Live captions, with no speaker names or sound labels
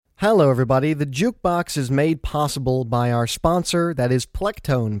Hello, everybody. The Jukebox is made possible by our sponsor, that is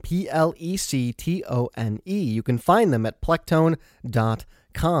Plectone, Plectone. You can find them at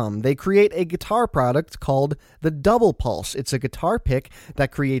plectone.com. They create a guitar product called the Double Pulse. It's a guitar pick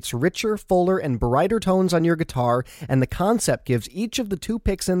that creates richer, fuller, and brighter tones on your guitar, and the concept gives each of the two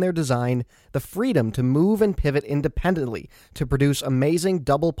picks in their design the freedom to move and pivot independently to produce amazing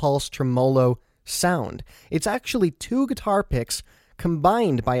double pulse tremolo sound. It's actually two guitar picks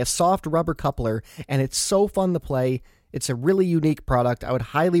combined by a soft rubber coupler, and it's so fun to play. It's a really unique product. I would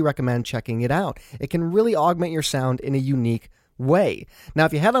highly recommend checking it out. It can really augment your sound in a unique way. Now,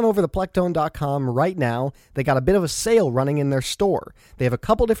 if you head on over to plectone.com right now, they got a bit of a sale running in their store. They have a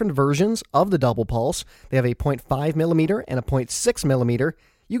couple different versions of the Double Pulse. They have a 0.5mm and a 0.6mm.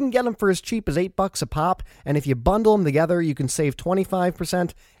 You can get them for as cheap as $8 a pop, and if you bundle them together, you can save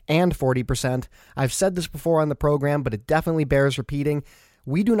 25% and 40%. I've said this before on the program, but it definitely bears repeating.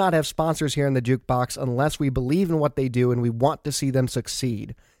 We do not have sponsors here in the Jukebox unless we believe in what they do and we want to see them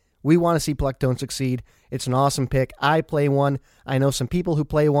succeed. We want to see Plectone succeed. It's an awesome pick. I play one. I know some people who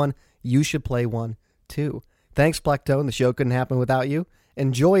play one. You should play one, too. Thanks, Plectone. The show couldn't happen without you.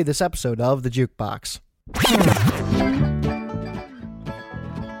 Enjoy this episode of the Jukebox.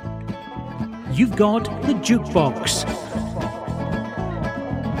 You've got the Jukebox.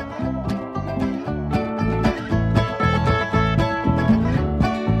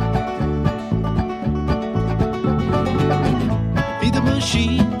 Be the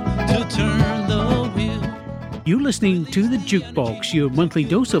machine to turn the wheel. You're listening to the Jukebox, your monthly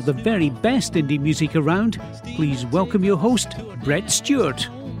dose of the very best indie music around. Please welcome your host, Brett Stewart.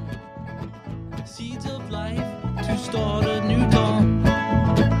 Seeds of life to start a new dawn.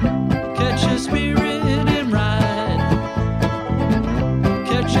 Catch your spirit and ride.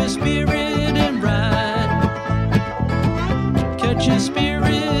 Catch your spirit and ride. Catch your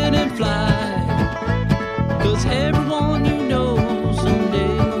spirit and fly. 'Cause everyone you know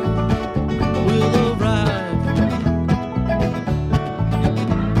someday will arrive.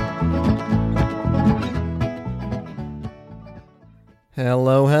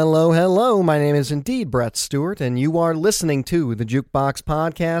 Hello, hello, hello. My name is indeed Brett Stewart, and you are listening to the Jukebox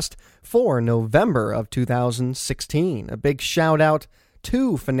Podcast for November of 2016. A big shout out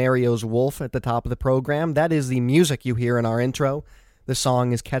to Fenario's Wolf at the top of the program. That is the music you hear in our intro. The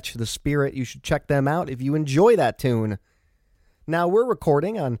song is Catch the Spirit. You should check them out if you enjoy that tune. Now, we're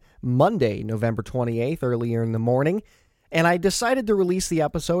recording on Monday, November 28th, earlier in the morning, and I decided to release the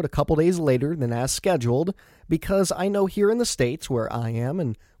episode a couple days later than as scheduled because I know here in the States, where I am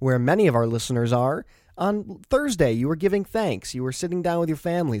and where many of our listeners are, on Thursday you were giving thanks. You were sitting down with your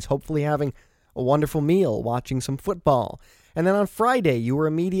families, hopefully having a wonderful meal, watching some football. And then on Friday you were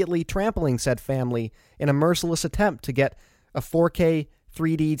immediately trampling said family in a merciless attempt to get a 4K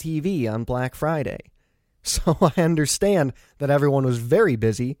 3D TV on Black Friday. So I understand that everyone was very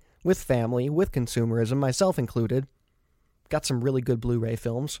busy with family, with consumerism, myself included. Got some really good Blu-ray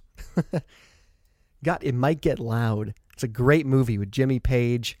films. It Might Get Loud. It's a great movie with Jimmy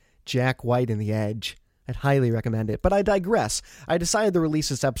Page, Jack White, and The Edge. I'd highly recommend it. But I digress. I decided to release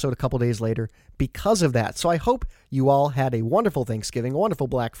this episode a couple days later because of that. So I hope you all had a wonderful Thanksgiving, a wonderful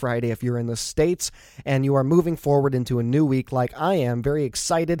Black Friday if you're in the States, and you are moving forward into a new week like I am, very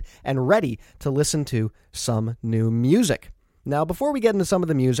excited and ready to listen to some new music. Now, before we get into some of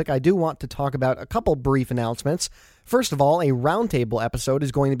the music, I do want to talk about a couple brief announcements. First of all, a roundtable episode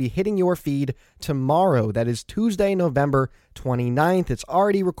is going to be hitting your feed tomorrow. That is Tuesday, November 29th. It's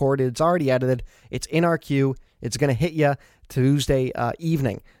already recorded. It's already edited. It's in our queue. It's going to hit you Tuesday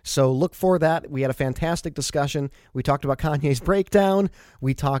evening. So look for that. We had a fantastic discussion. We talked about Kanye's breakdown.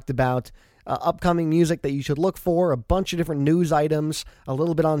 We talked about upcoming music that you should look for, a bunch of different news items, a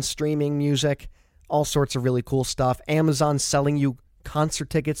little bit on streaming music, all sorts of really cool stuff. Amazon selling you concert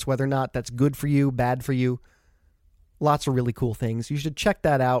tickets, whether or not that's good for you, bad for you. Lots of really cool things. You should check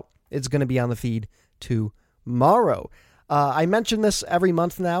that out. It's going to be on the feed tomorrow. I mention this every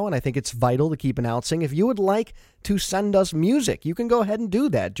month now, and I think it's vital to keep announcing. If you would like to send us music, you can go ahead and do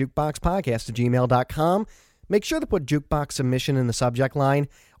that. jukeboxpodcast@gmail.com. Make sure to put Jukebox Submission in the subject line,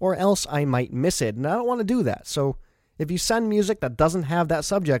 or else I might miss it, and I don't want to do that. So if you send music that doesn't have that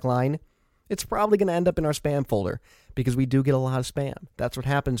subject line, it's probably going to end up in our spam folder, because we do get a lot of spam. That's what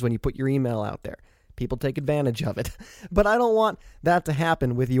happens when you put your email out there. People take advantage of it. But I don't want that to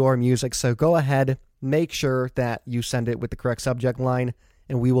happen with your music, so go ahead, make sure that you send it with the correct subject line,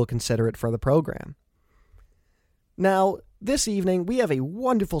 and we will consider it for the program. Now, this evening, we have a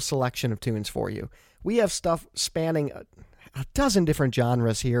wonderful selection of tunes for you. We have stuff spanning a dozen different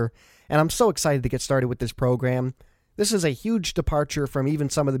genres here, and I'm so excited to get started with this program. This is a huge departure from even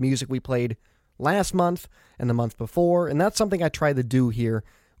some of the music we played last month and the month before, and that's something I try to do here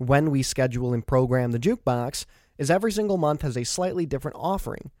when we schedule and program the Jukebox, is every single month has a slightly different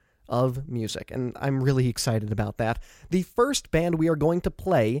offering of music, and I'm really excited about that. The first band we are going to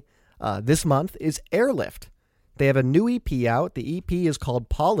play this month is Airlift. They have a new EP out. The EP is called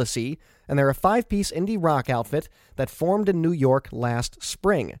Policy, and they're a 5-piece indie rock outfit that formed in New York last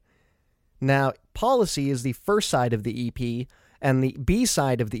spring. Now, Policy is the first side of the EP, and the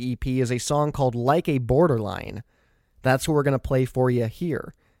B-side of the EP is a song called Like a Borderline. That's what we're going to play for you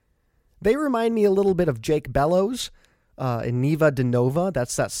here. They remind me a little bit of Jake Bellows and Neva De Nova.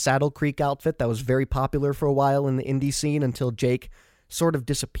 That's that Saddle Creek outfit that was very popular for a while in the indie scene until Jake sort of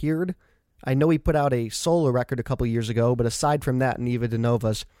disappeared. I know he put out a solo record a couple years ago, but aside from that, Neva De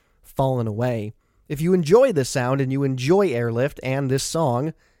Nova's fallen away. If you enjoy this sound and you enjoy Airlift and this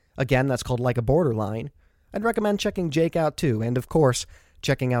song, again, that's called Like a Borderline, I'd recommend checking Jake out too, and of course,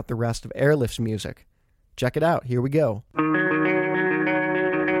 checking out the rest of Airlift's music. Check it out. Here we go.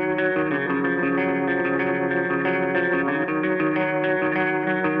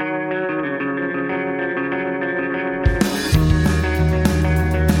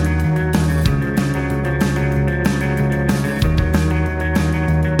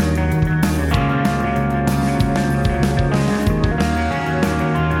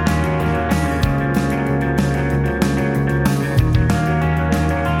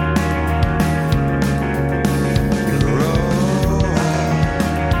 Roll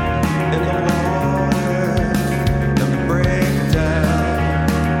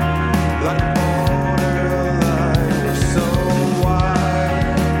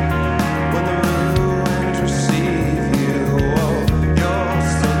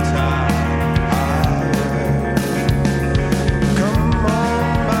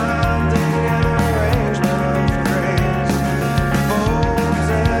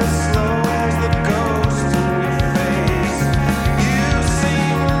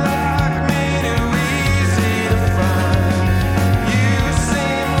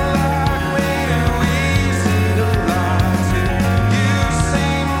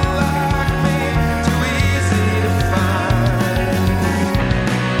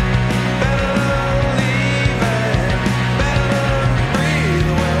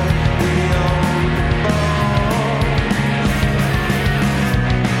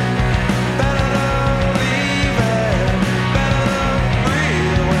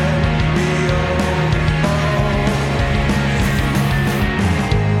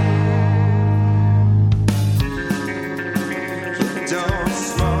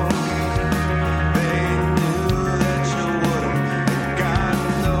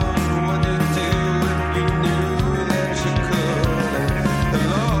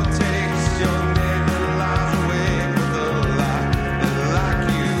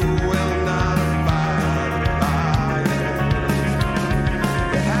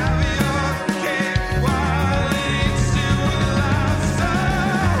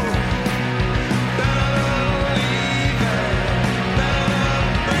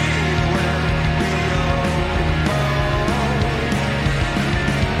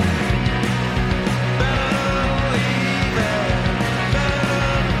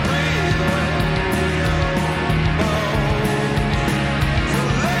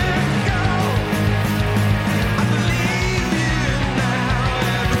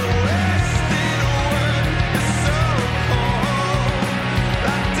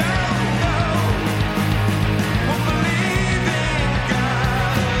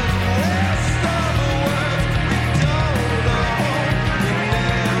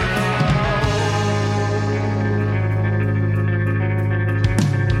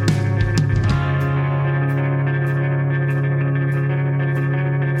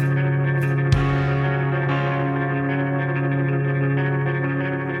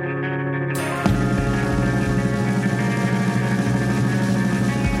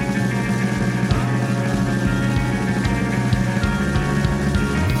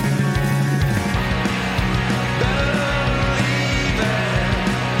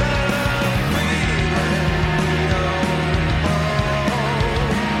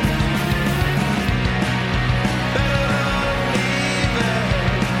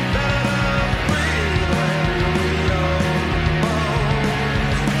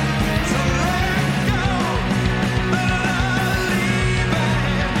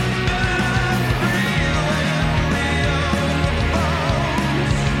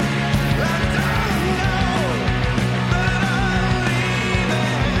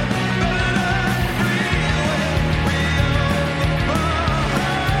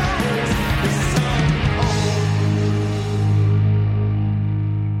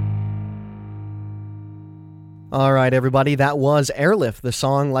All right, everybody, that was Airlift, the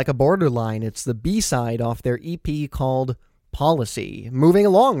song Like a Borderline. It's the B-side off their EP called Policy. Moving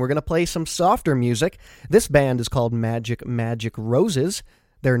along, we're going to play some softer music. This band is called Magic Magic Roses.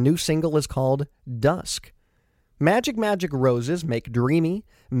 Their new single is called Dusk. Magic Magic Roses make dreamy,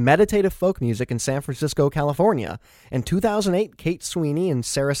 meditative folk music in San Francisco, California. In 2008, Kate Sweeney and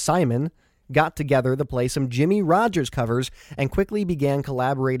Sarah Simon got together to play some Jimmy Rogers covers and quickly began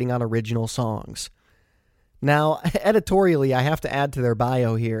collaborating on original songs. Now, editorially, I have to add to their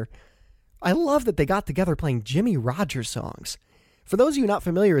bio here. I love that they got together playing Jimmy Rogers songs. For those of you not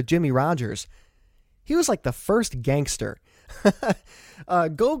familiar with Jimmy Rogers, he was like the first gangster. Go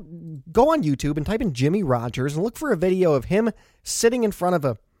on YouTube and type in Jimmy Rogers and look for a video of him sitting in front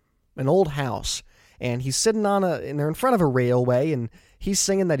of an old house. And he's sitting and they're in front of a railway, and he's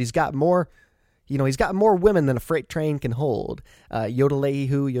singing that he's got more women than a freight train can hold.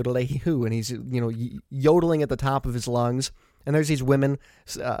 Yodelay-hoo, and he's, yodeling at the top of his lungs. And there's these women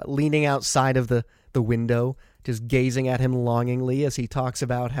leaning outside of the window, just gazing at him longingly as he talks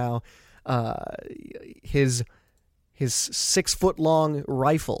about how his 6-foot-long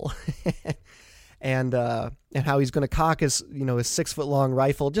rifle and how he's going to cock his 6-foot-long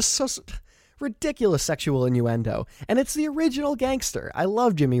rifle. Just so ridiculous sexual innuendo. And it's the original gangster. I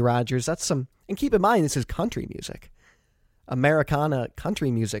love Jimmy Rogers. And keep in mind, this is country music. Americana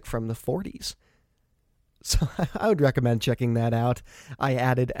country music from the 40s. So I would recommend checking that out. I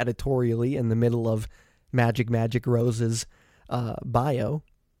added editorially in the middle of Magic Magic Rose's bio.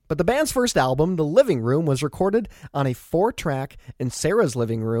 But the band's first album, The Living Room, was recorded on a 4-track in Sarah's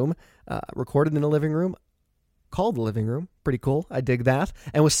living room, recorded in a living room called The Living Room. Pretty cool. I dig that.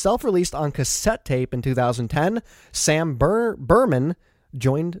 And was self-released on cassette tape in 2010. Sam Berman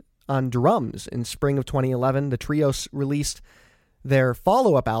joined on drums in spring of 2011. The trio released their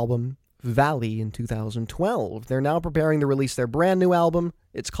follow-up album, Valley, in 2012. They're now preparing to release their brand new album.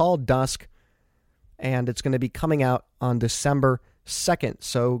 It's called Dusk, and it's going to be coming out on December 2nd,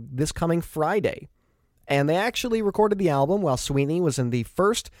 so this coming Friday. And they actually recorded the album while Sweeney was in the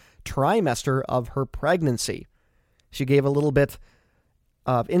first trimester of her pregnancy. She gave a little bit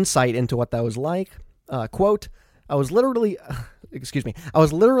of insight into what that was like. Quote, I was literally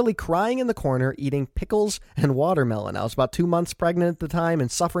crying in the corner, eating pickles and watermelon. I was about 2 months pregnant at the time and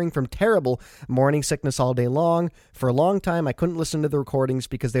suffering from terrible morning sickness all day long. For a long time, I couldn't listen to the recordings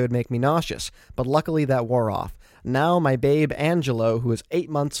because they would make me nauseous, but luckily that wore off. Now my babe, Angelo, who is 8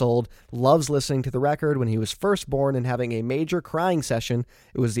 months old, loves listening to the record. When he was first born and having a major crying session,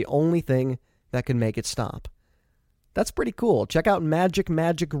 it was the only thing that could make it stop. That's pretty cool. Check out Magic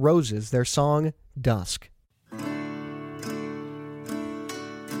Magic Roses, their song, Dusk.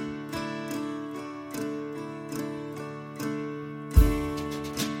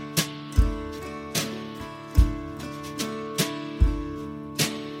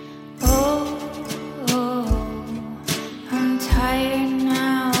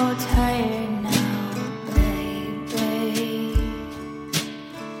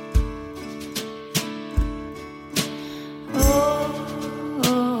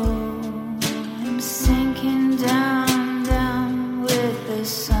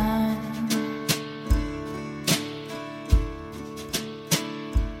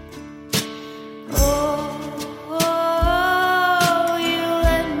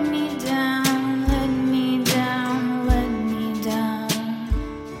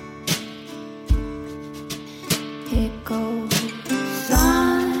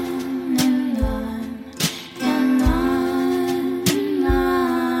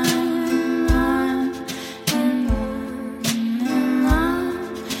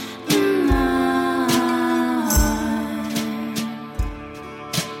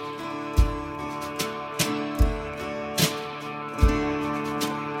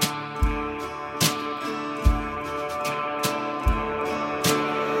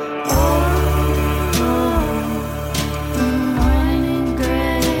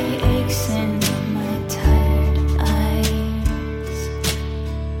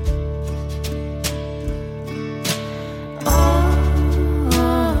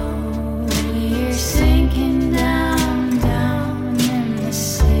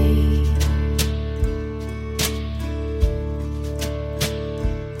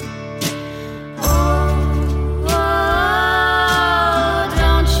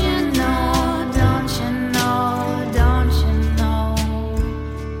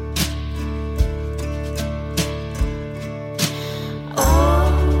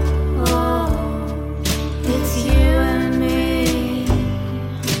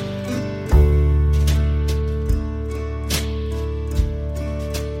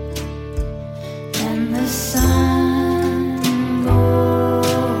 the sun.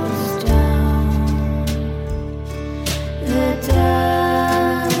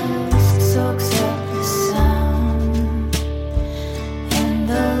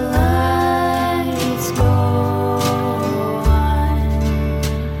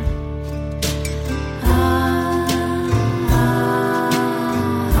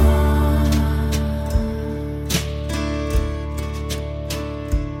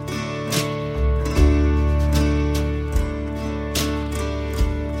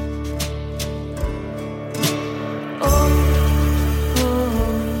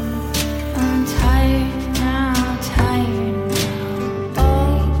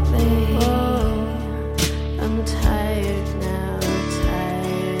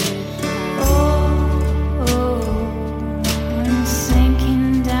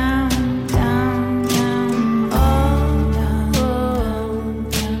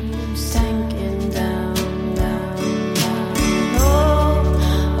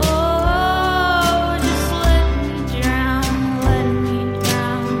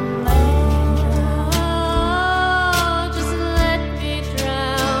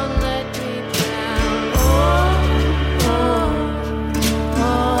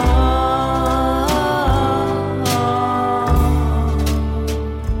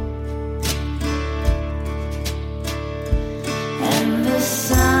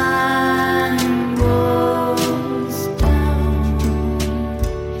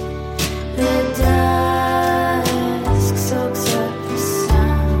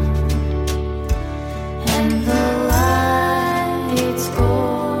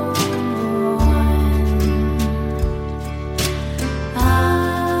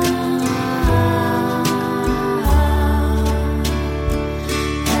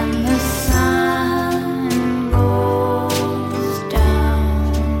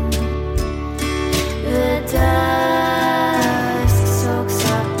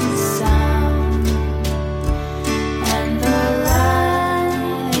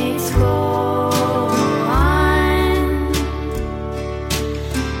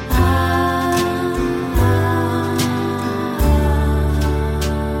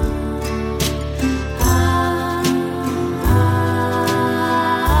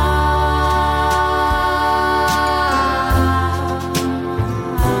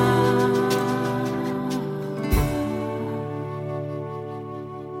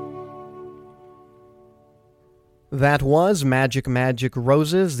 That was Magic Magic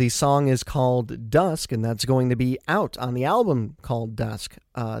Roses. The song is called Dusk, and that's going to be out on the album called Dusk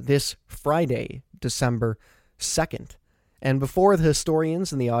this Friday, December 2nd. And before the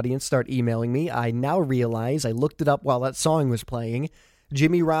historians in the audience start emailing me, I now realize, I looked it up while that song was playing,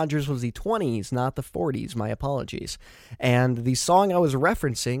 Jimmy Rogers was the 20s, not the 40s. My apologies. And the song I was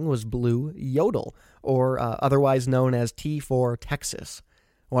referencing was Blue Yodel, or otherwise known as T for Texas.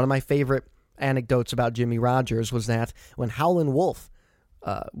 One of my favorite anecdotes about Jimmy Rogers was that when Howlin' Wolf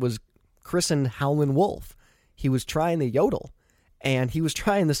was christened Howlin' Wolf, he was trying the yodel, and he was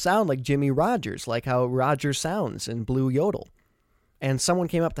trying to sound like Jimmy Rogers, like how Rogers sounds in Blue Yodel. And someone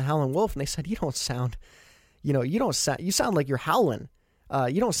came up to Howlin' Wolf and they said, you sound like you're howling.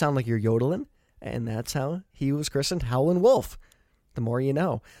 You don't sound like you're yodeling. And that's how he was christened Howlin' Wolf. The more you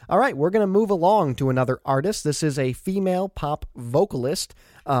know. All right, we're going to move along to another artist. This is a female pop vocalist,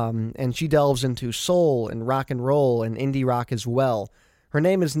 and she delves into soul and rock and roll and indie rock as well. Her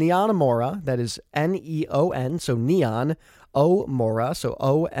name is Neonamora, that is Neon, so Neon, O-Mora, so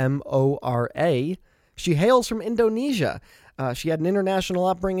O-M-O-R-A. She hails from Indonesia. She had an international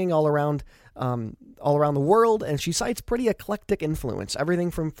upbringing all around the world, and she cites pretty eclectic influence, everything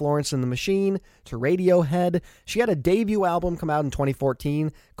from Florence and the Machine to Radiohead. She had a debut album come out in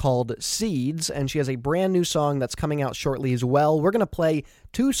 2014 called Seeds, and she has a brand new song that's coming out shortly as well. We're going to play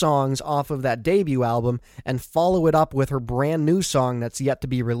 2 songs off of that debut album and follow it up with her brand new song that's yet to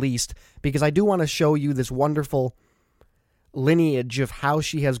be released, because I do want to show you this wonderful lineage of how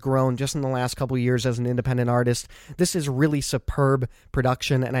she has grown just in the last couple of years as an independent artist. This is really superb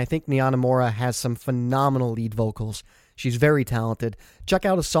production, and I think Neonamora has some phenomenal lead vocals. She's very talented. Check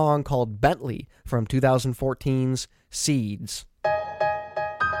out a song called Bentley from 2014's Seeds.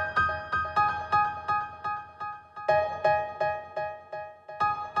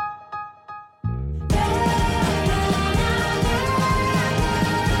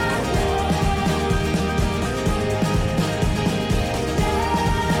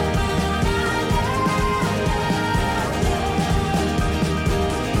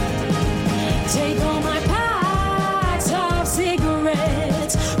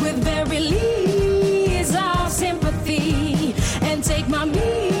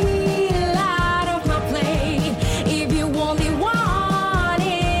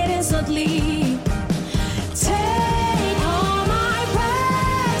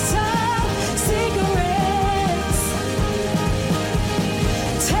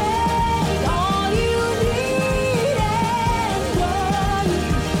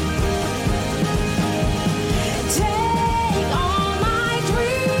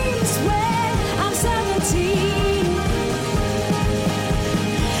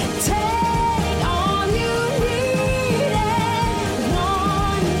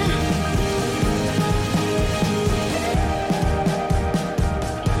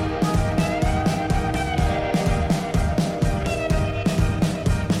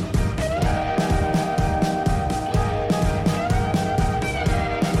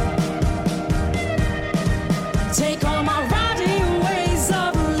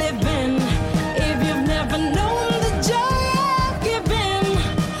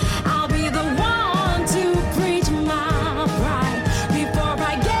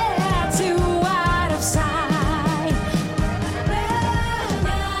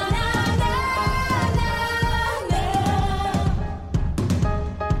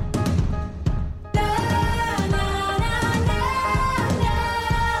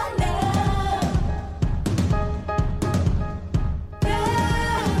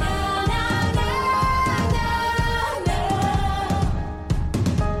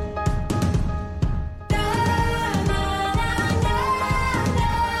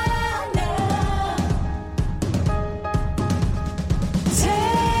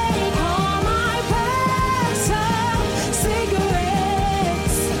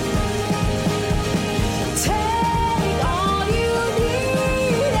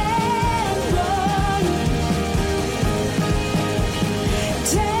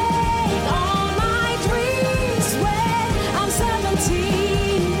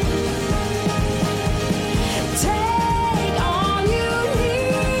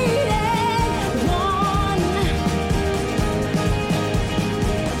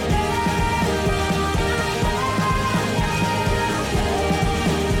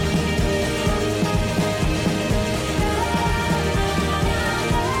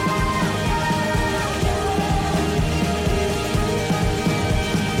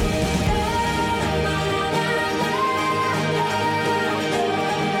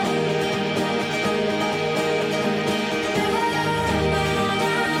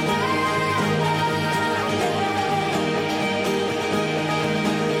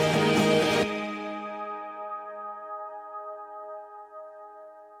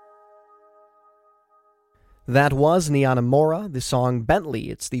 That was Neonamora, the song Bentley.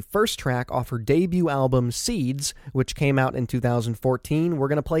 It's the first track off her debut album Seeds, which came out in 2014. We're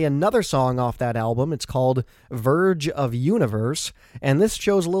going to play another song off that album. It's called Verge of Universe, and this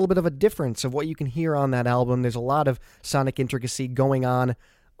shows a little bit of a difference of what you can hear on that album. There's a lot of sonic intricacy going on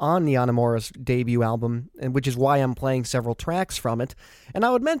Neonamora's debut album, and which is why I'm playing several tracks from it. And I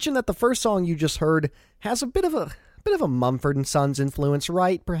would mention that the first song you just heard has a bit of a Mumford & Sons influence,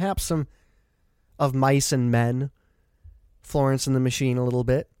 right? Perhaps some of Mice and Men, Florence and the Machine a little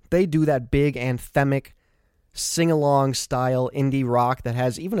bit. They do that big anthemic sing-along style indie rock that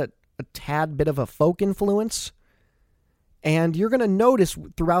has even a tad bit of a folk influence. And you're going to notice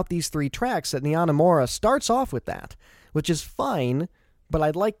throughout these three tracks that Neonamora starts off with that, which is fine, but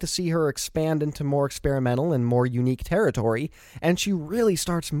I'd like to see her expand into more experimental and more unique territory, and she really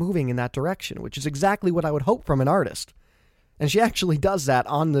starts moving in that direction, which is exactly what I would hope from an artist. And she actually does that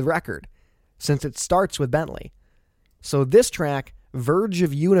on the record, since it starts with Bentley. So this track, Verge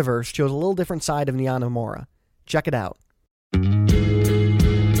of Universe, shows a little different side of Neonamora. Check it out.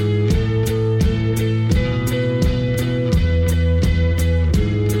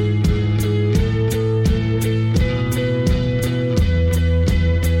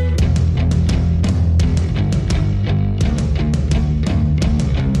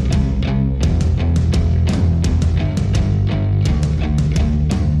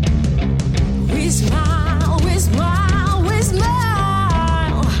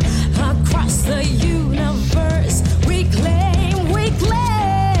 Across the universe, we claim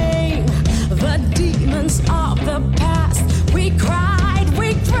the demons of the past. We cried,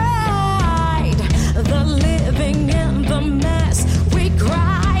 the living in the mess. We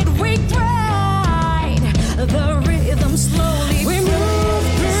cried, the rhythm slowly. We move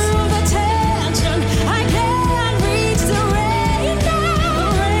through the tension. I can't reach the rain now. The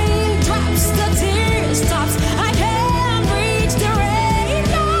rain drops, the tear stops. I can't reach the rain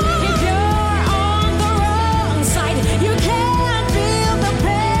now. If you're on the wrong side, you can't feel the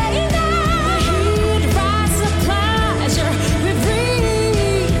pain now. The heat rises of pleasure. We've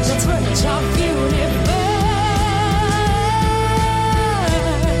reached the verge of universe.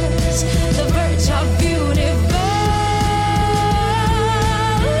 The verge of universe.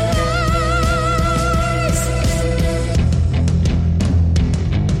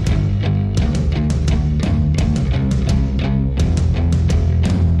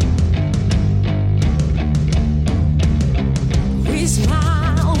 We smile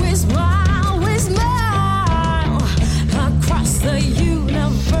across the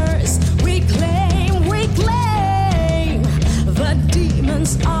universe. We claim the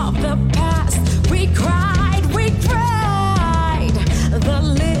demons of the past. We cried, the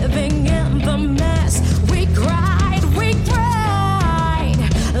living in the mess. We cried,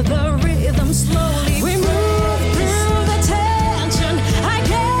 the rhythm slowly. We move through the tension. I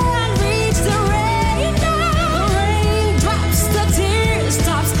can't reach the rain now. The rain drops, the tear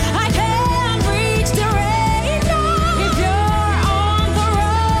stops. I can't reach the rain now. If you're on the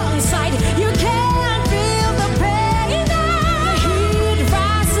wrong side, you can't feel the pain now. The heat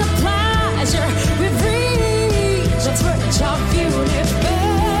rises of pleasure. We've reached the verge of universe.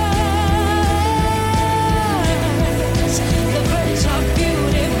 The verge of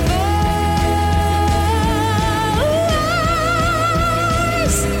universe.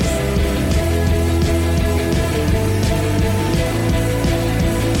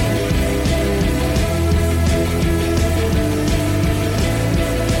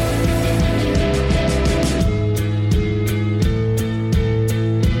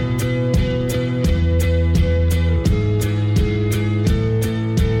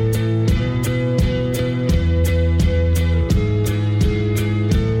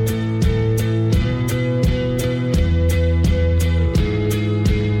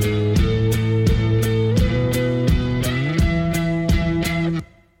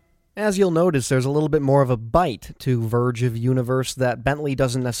 As you'll notice, there's a little bit more of a bite to Verge of Universe that Bentley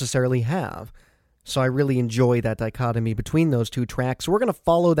doesn't necessarily have. So I really enjoy that dichotomy between those two tracks. We're going to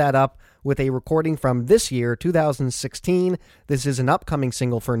follow that up with a recording from this year, 2016. This is an upcoming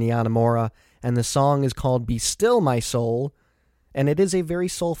single for Neonamora, and the song is called Be Still My Soul, and it is a very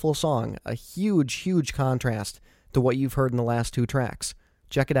soulful song, a huge, huge contrast to what you've heard in the last two tracks.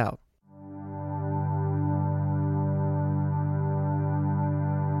 Check it out.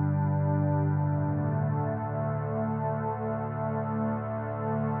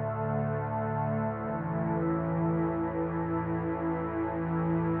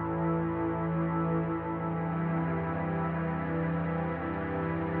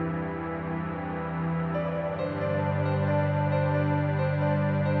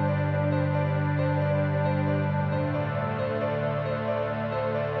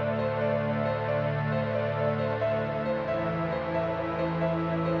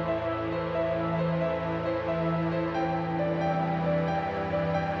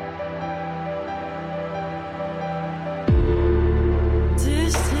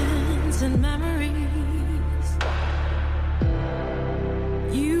 and memories.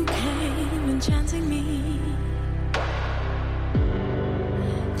 You came enchanting me.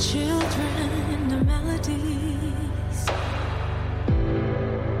 Children, the melodies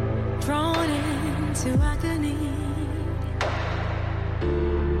drawn into agony.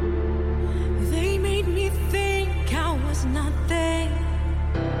 They made me think I was nothing.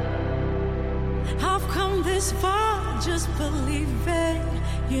 I've come this far just believing,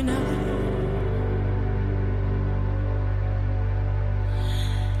 you know.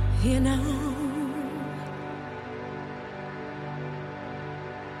 You know.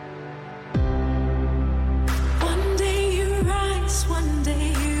 One day you rise, one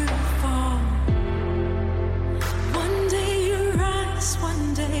day you fall. One day you rise,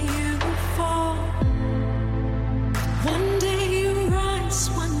 one day you fall. One day you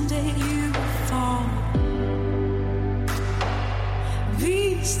rise, one day you fall.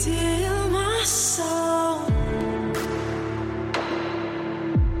 Be still, my soul.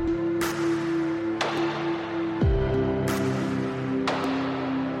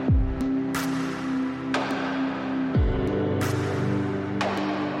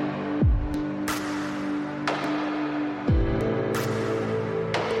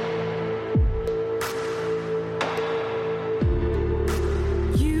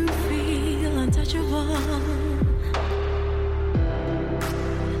 You feel untouchable,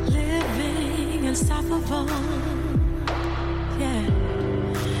 living unstoppable. Yeah,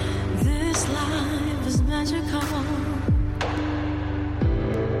 this life is magical.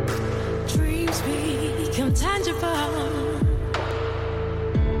 Dreams become tangible.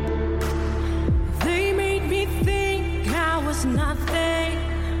 They made me think I was nothing.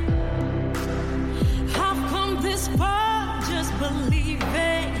 I've come this far just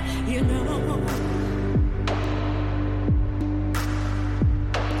believing, you know.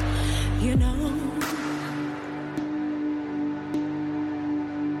 You know.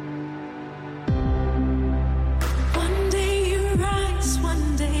 One day you rise,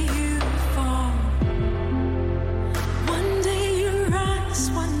 one day you fall. One day you rise,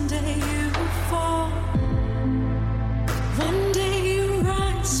 one day you fall. One day you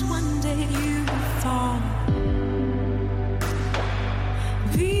rise, one day you fall.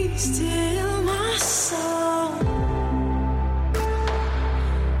 Be still, my soul.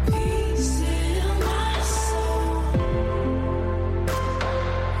 Be still, my soul.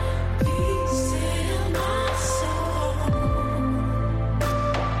 Be still, my soul.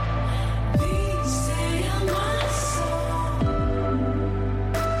 Be still, my soul.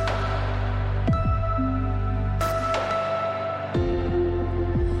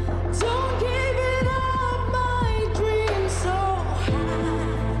 Don't give it up, my dream so high.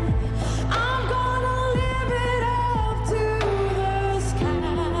 I'm gonna live it up to the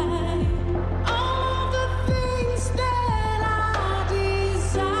sky. All the things that I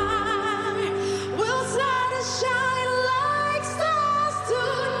desire will start to shine like stars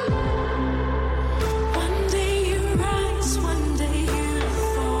tonight. One day you rise, one day you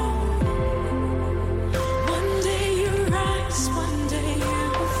fall. One day you rise, one day you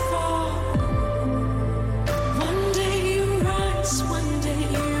fall. One day you rise, one day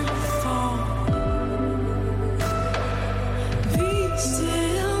you fall. Be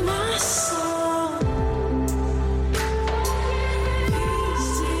still, my soul. Be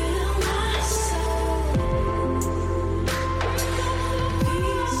still, my soul. Be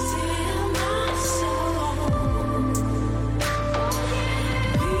still, my soul.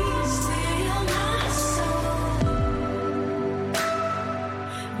 Be still, my soul.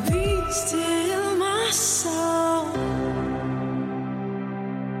 Be still, my soul.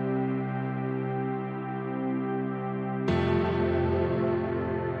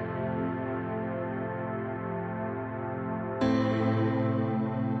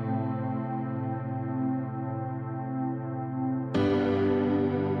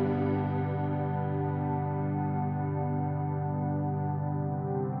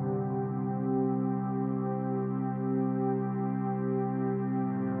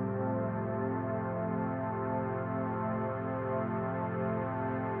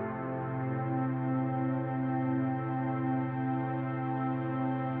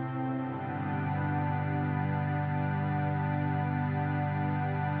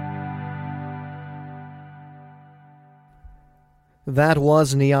 That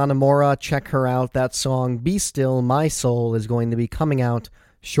was Neonamora. Check her out. That song, Be Still, My Soul, is going to be coming out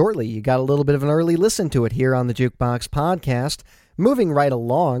shortly. You got a little bit of an early listen to it here on the Jukebox Podcast. Moving right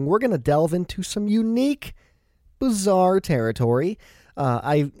along, we're going to delve into some unique, bizarre territory.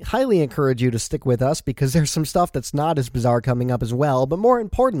 I highly encourage you to stick with us because there's some stuff that's not as bizarre coming up as well. But more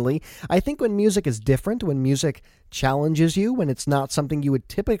importantly, I think when music is different, when music challenges you, when it's not something you would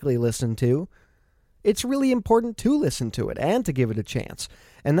typically listen to, it's really important to listen to it and to give it a chance.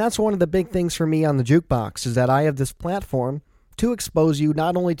 And that's one of the big things for me on the Jukebox, is that I have this platform to expose you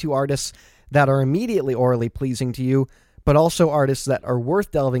not only to artists that are immediately orally pleasing to you, but also artists that are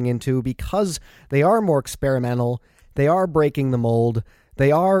worth delving into because they are more experimental, they are breaking the mold,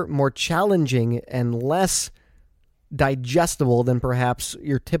 they are more challenging and less digestible than perhaps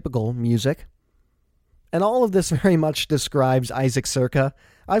your typical music. And all of this very much describes Isak Sirkka.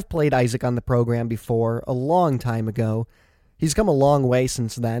 I've played Isak on the program before, a long time ago. He's come a long way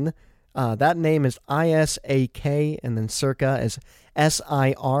since then. That name is Isak, and then Sirkka is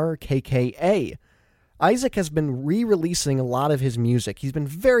Sirkka. Isak has been re-releasing a lot of his music. He's been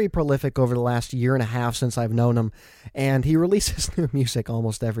very prolific over the last year and a half since I've known him, and he releases new music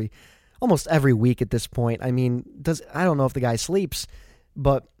almost every week at this point. I mean, I don't know if the guy sleeps,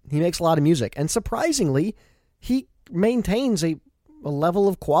 but he makes a lot of music, and surprisingly, he maintains a level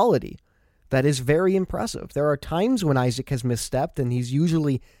of quality that is very impressive. There are times when Isak has misstepped, and he's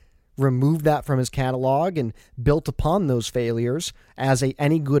usually removed that from his catalog and built upon those failures, as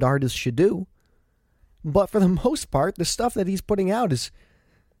any good artist should do. But for the most part, the stuff that he's putting out is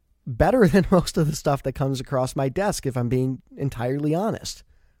better than most of the stuff that comes across my desk, if I'm being entirely honest.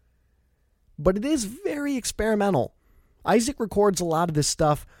 But it is very experimental. Isak records a lot of this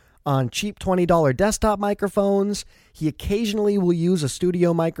stuff on cheap $20 desktop microphones. He occasionally will use a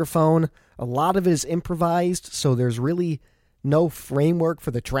studio microphone. A lot of it is improvised, so there's really no framework for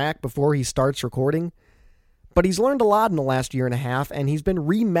the track before he starts recording. But he's learned a lot in the last year and a half, and he's been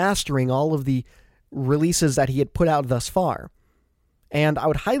remastering all of the releases that he had put out thus far. And I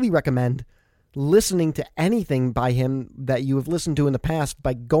would highly recommend listening to anything by him that you have listened to in the past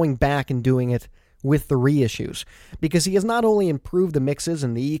by going back and doing it with the reissues, because he has not only improved the mixes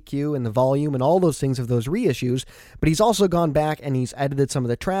and the EQ and the volume and all those things of those reissues, but he's also gone back and he's edited some of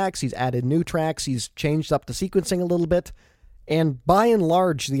the tracks, he's added new tracks, he's changed up the sequencing a little bit, and by and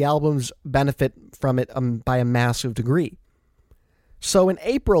large, the albums benefit from it by a massive degree. So in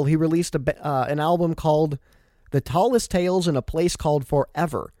April, he released an album called The Tallest Tales in a Place Called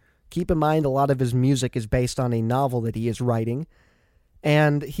Forever. Keep in mind, a lot of his music is based on a novel that he is writing.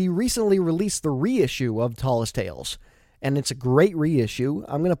 And he recently released the reissue of Tallest Tales. And it's a great reissue.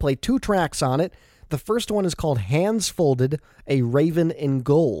 I'm going to play 2 tracks on it. The first one is called Hands Folded, A Raven in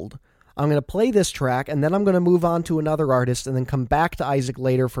Gold. I'm going to play this track, and then I'm going to move on to another artist and then come back to Isak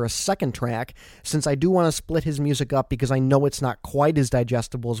later for a second track, since I do want to split his music up because I know it's not quite as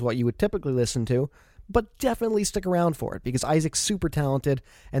digestible as what you would typically listen to, but definitely stick around for it because Isak's super talented,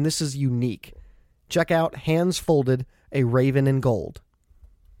 and this is unique. Check out Hands Folded, A Raven in Gold.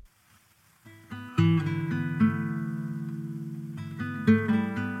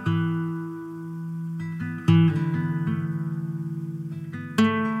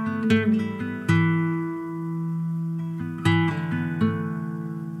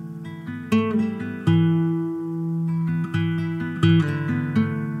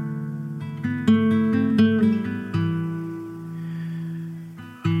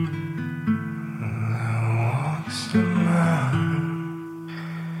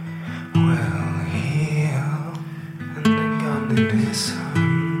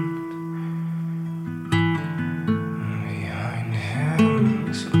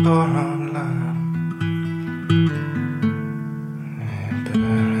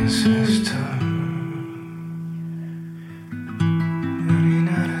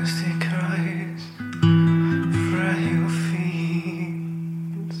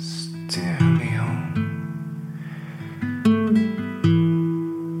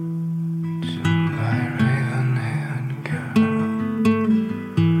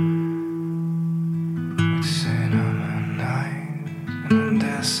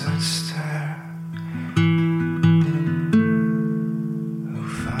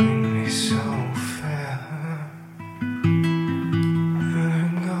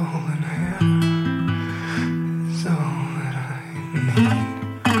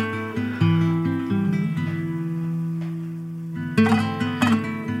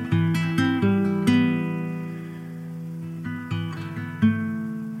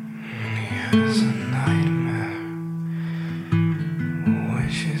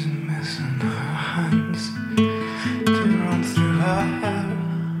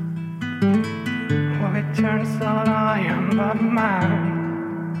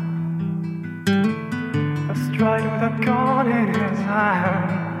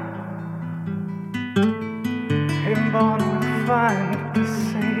 Him born with find the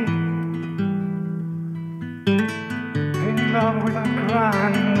sea. In love with a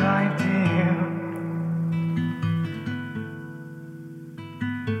grand idea.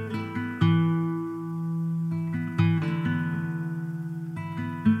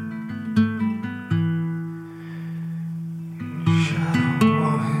 Shadow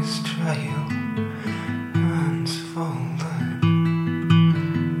of his trail unfolded.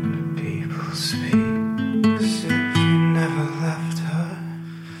 People speak as if you never left her.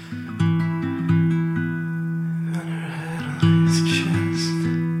 And her head on his chest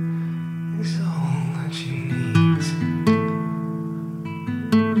is all that she needs.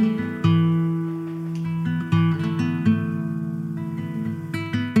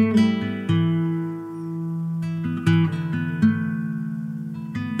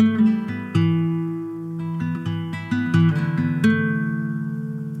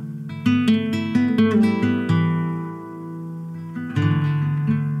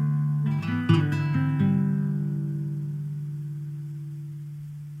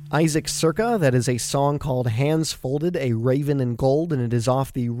 Isak Sirkka, that is a song called Hands Folded, A Raven in Gold, and it is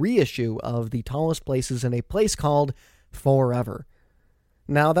off the reissue of The Tallest Places in a Place Called Forever.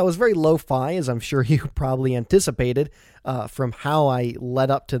 Now, that was very lo-fi, as I'm sure you probably anticipated from how I led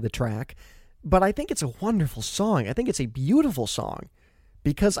up to the track, but I think it's a wonderful song. I think it's a beautiful song,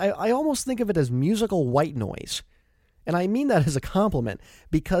 because I almost think of it as musical white noise, and I mean that as a compliment,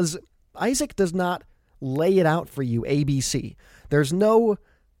 because Isak does not lay it out for you ABC. There's no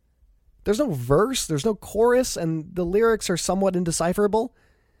verse, there's no chorus, and the lyrics are somewhat indecipherable.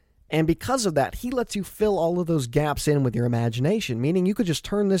 And because of that, he lets you fill all of those gaps in with your imagination, meaning you could just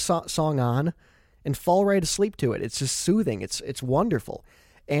turn this song on and fall right asleep to it. It's just soothing. It's wonderful.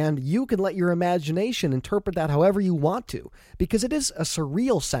 And you can let your imagination interpret that however you want to, because it is a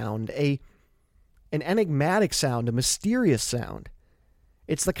surreal sound, an enigmatic sound, a mysterious sound.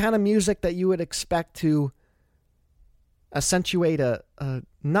 It's the kind of music that you would expect to accentuate a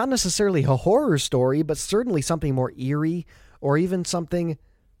not necessarily a horror story, but certainly something more eerie, or even something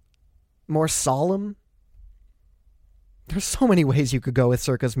more solemn. There's so many ways you could go with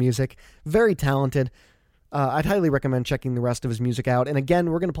Sirkka's music. Very talented. I'd highly recommend checking the rest of his music out. And again,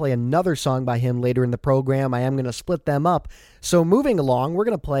 we're going to play another song by him later in the program. I am going to split them up. So moving along, we're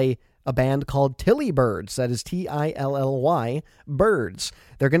going to play a band called Tilly Birds. That is Tilly Birds.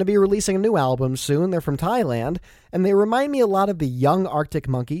 They're going to be releasing a new album soon. They're from Thailand, and they remind me a lot of the young Arctic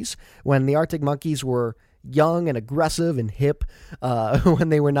Monkeys, when the Arctic Monkeys were young and aggressive and hip, when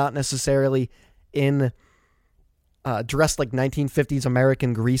they were not necessarily in dressed like 1950s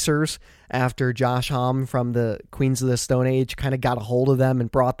American greasers, after Josh Homme from the Queens of the Stone Age kind of got a hold of them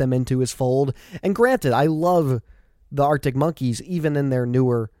and brought them into his fold. And granted, I love the Arctic Monkeys even in their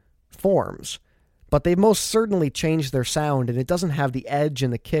newer forms, but they've most certainly changed their sound, and it doesn't have the edge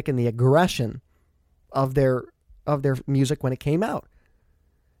and the kick and the aggression of their music when it came out.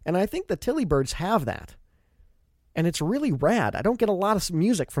 And I think the Tilly Birds have that, and it's really rad. I don't get a lot of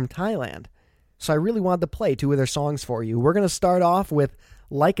music from Thailand, so I really wanted to play two of their songs for you. We're going to start off with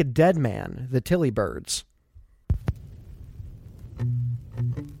Like a Dead Man, the Tilly Birds.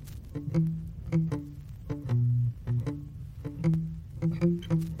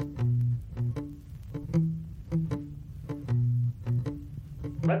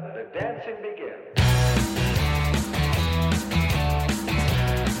 Let the dancing begin.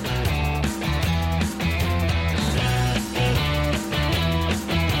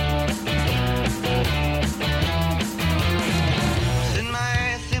 In my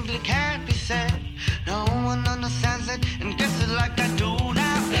head simply can't be said. No one understands it and gets it like I do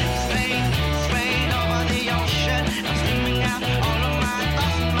now. Straight over the ocean. I'm screaming out all of my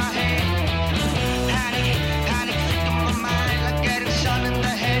thoughts in my head. Panic, sick of my mind, like getting shot in the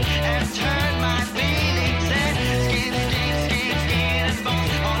head. And turn my feelings in. Skin and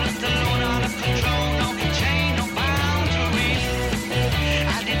bones. All of the load, out of control. No chain, no boundaries.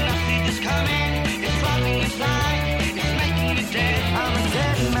 I did not see this coming. It's flooding inside. It's making me dead. I'm a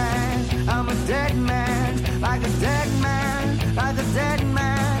dead man. I'm a dead man. Like a dead man. Like a dead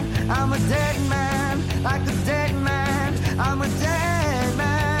man. I'm a dead man. Like a dead man. I'm a dead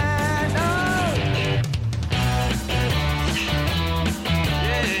man. Oh.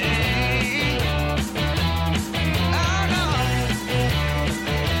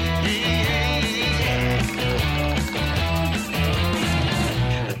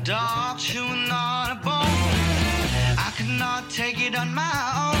 A dog chewing on a bone. I could not take it on my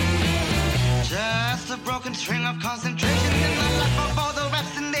own. Just a broken string of concentration in the life of all the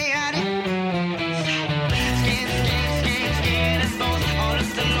reps in the attic. Skin and bones. All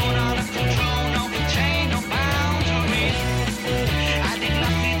of the load, out of control. No chain, no boundaries.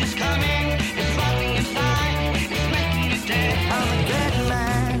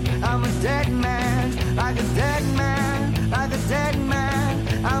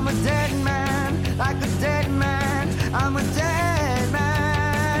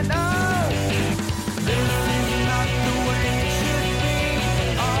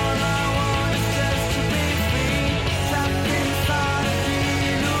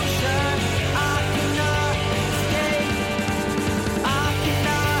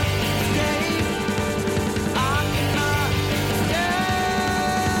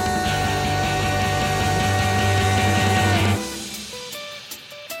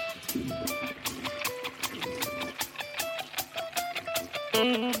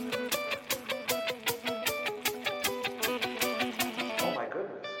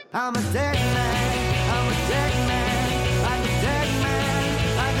 I'm a dead man. I'm a dead man. Like a dead man.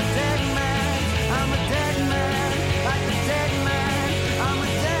 Like a dead man. I'm a dead man. Like a dead man. I'm a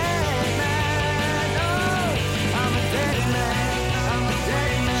dead man. Oh, I'm a dead man. I'm a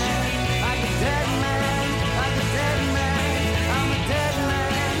dead man. Like a dead man. Like a dead man. I'm a dead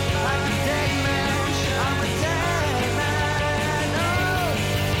man. Like a dead man. I'm a dead man. Oh.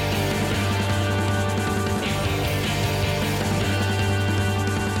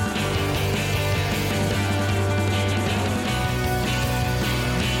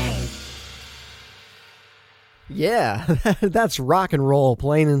 Yeah, that's rock and roll,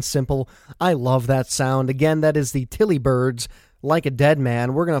 plain and simple. I love that sound. Again, that is the Tilly Birds, Like a Dead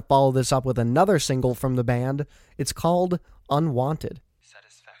Man. We're going to follow this up with another single from the band. It's called Unwanted.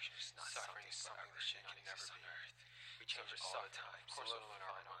 Satisfaction is not suffering is something that shit can never be earth. We change it all the time. Course we'll learn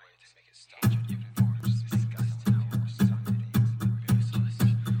our way to make it stop.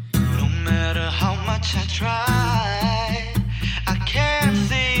 No matter how much I try, I can't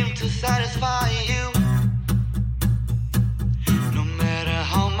seem to satisfy you. No matter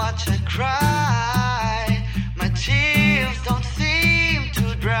how much I cry, my tears don't seem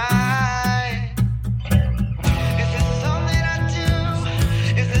to dry. Is it something I do?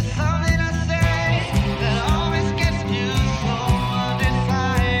 Is it something I say that always gets you so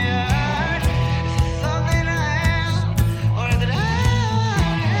undesired? Is it something I am, or is it I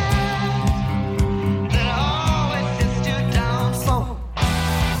am that always sits you down? So,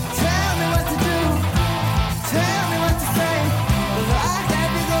 tell me what to do. Tell me what to say. 'Cause I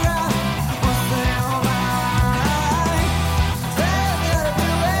can't figure out what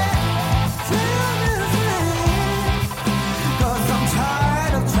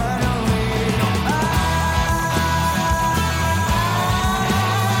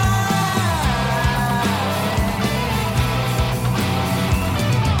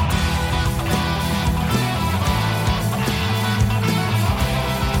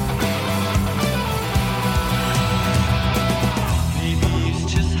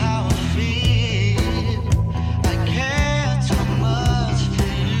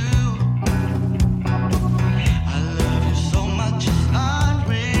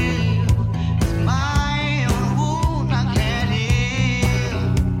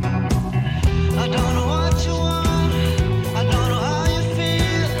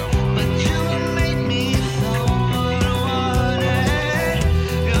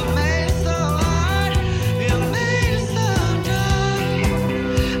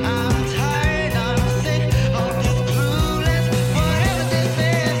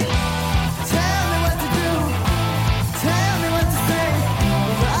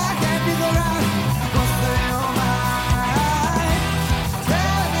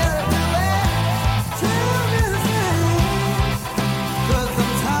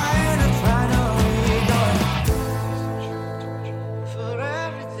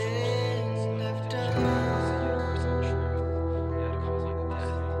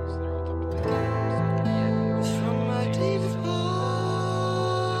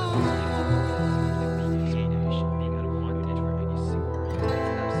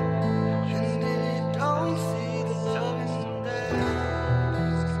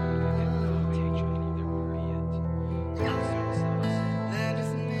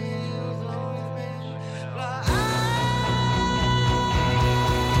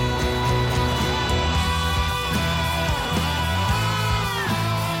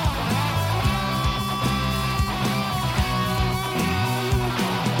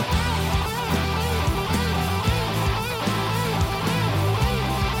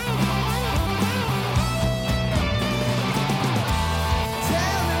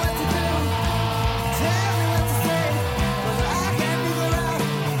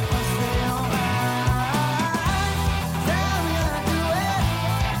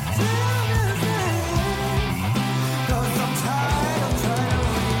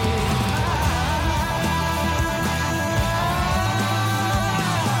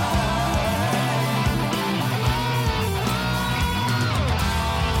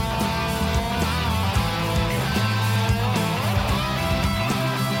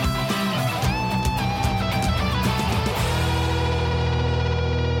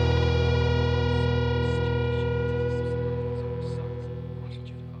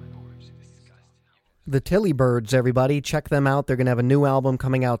The Tilly Birds, everybody. Check them out. They're going to have a new album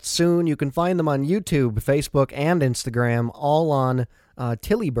coming out soon. You can find them on YouTube, Facebook, and Instagram, all on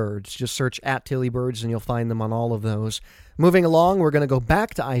Tilly Birds. Just search at Tilly Birds and you'll find them on all of those. Moving along, we're going to go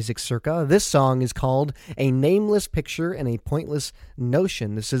back to Isak Sirkka. This song is called A Nameless Picture and a Pointless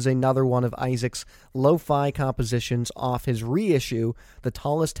Notion. This is another one of Isak's lo-fi compositions off his reissue, The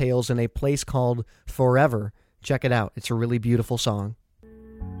Tallest Tales in a Place Called Forever. Check it out. It's a really beautiful song.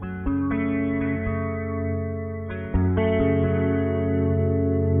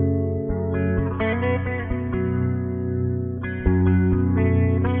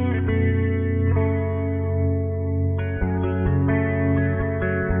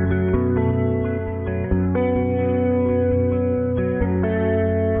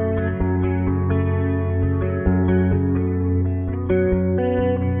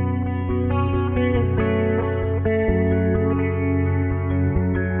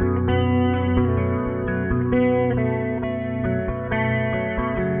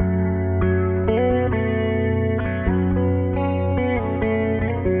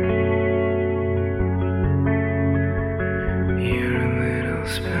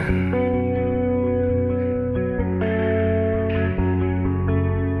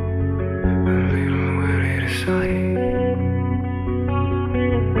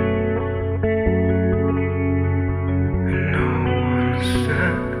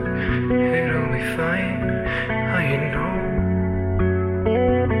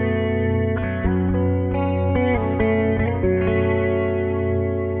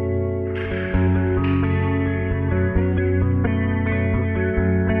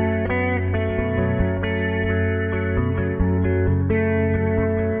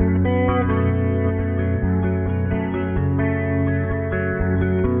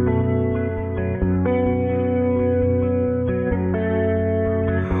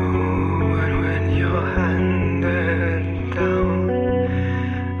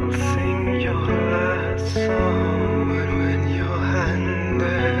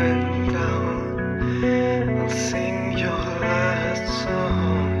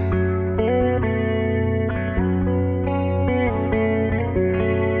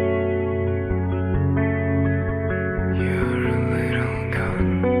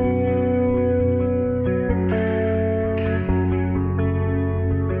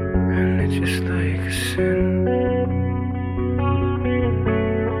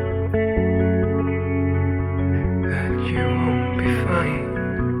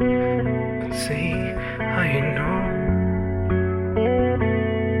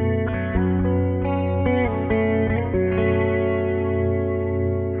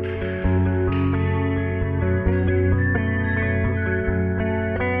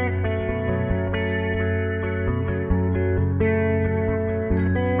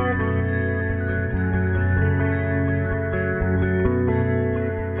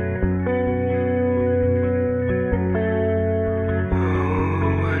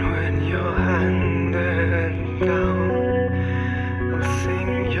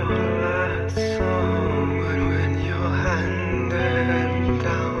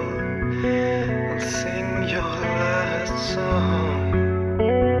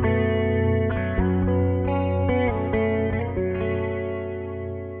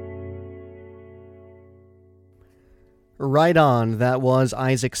 Right on. That was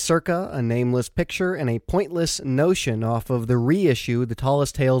Isak Sirkka, A Nameless Picture and a Pointless Notion off of the reissue, The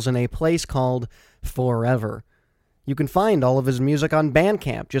Tallest Tales in a Place Called Forever. You can find all of his music on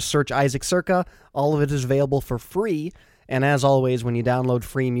Bandcamp. Just search Isak Sirkka. All of it is available for free. And as always, when you download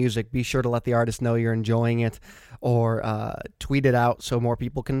free music, be sure to let the artist know you're enjoying it or tweet it out so more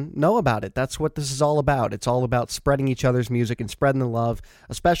people can know about it. That's what this is all about. It's all about spreading each other's music and spreading the love,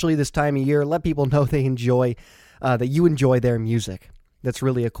 especially this time of year. Let people know they enjoy that you enjoy their music. That's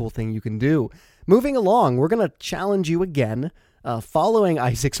really a cool thing you can do. Moving along, we're going to challenge you again. Following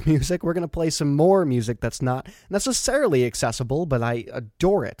Isak's music, we're going to play some more music that's not necessarily accessible, but I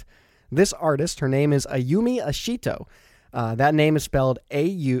adore it. This artist, her name is Ayumi Ishito. That name is spelled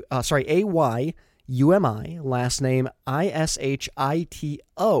A-Y-U-M-I, last name I-S-H-I-T-O.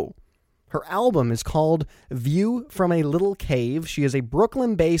 Her album is called View from a Little Cave. She is a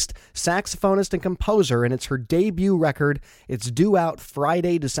Brooklyn-based saxophonist and composer, and it's her debut record. It's due out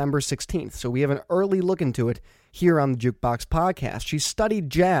Friday, December 16th, so we have an early look into it here on the Jukebox Podcast. She studied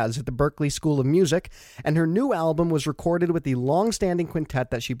jazz at the Berklee School of Music, and her new album was recorded with the long-standing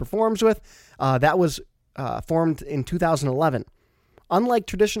quintet that she performs with. That was formed in 2011. Unlike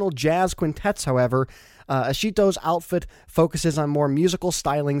traditional jazz quintets, however, Ishito's outfit focuses on more musical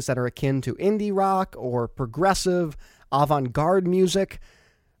stylings that are akin to indie rock or progressive, avant-garde music.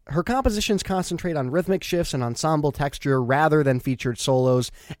 Her compositions concentrate on rhythmic shifts and ensemble texture rather than featured solos,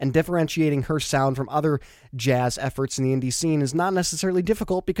 and differentiating her sound from other jazz efforts in the indie scene is not necessarily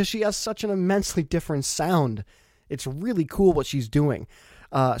difficult because she has such an immensely different sound. It's really cool what she's doing.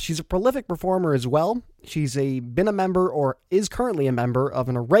 She's a prolific performer as well. She's been a member, or is currently a member, of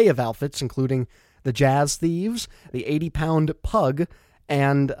an array of outfits, including the Jazz Thieves, the 80-Pound Pug,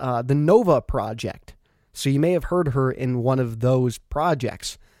 and the Nova Project. So you may have heard her in one of those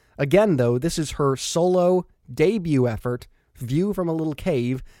projects. Again, though, this is her solo debut effort, View from a Little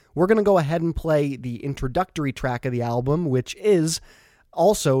Cave. We're going to go ahead and play the introductory track of the album, which is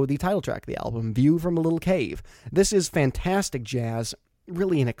also the title track of the album, View from a Little Cave. This is fantastic jazz,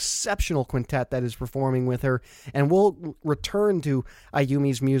 really an exceptional quintet that is performing with her, and we'll return to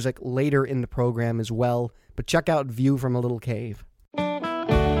Ayumi's music later in the program as well, but check out View from a Little Cave.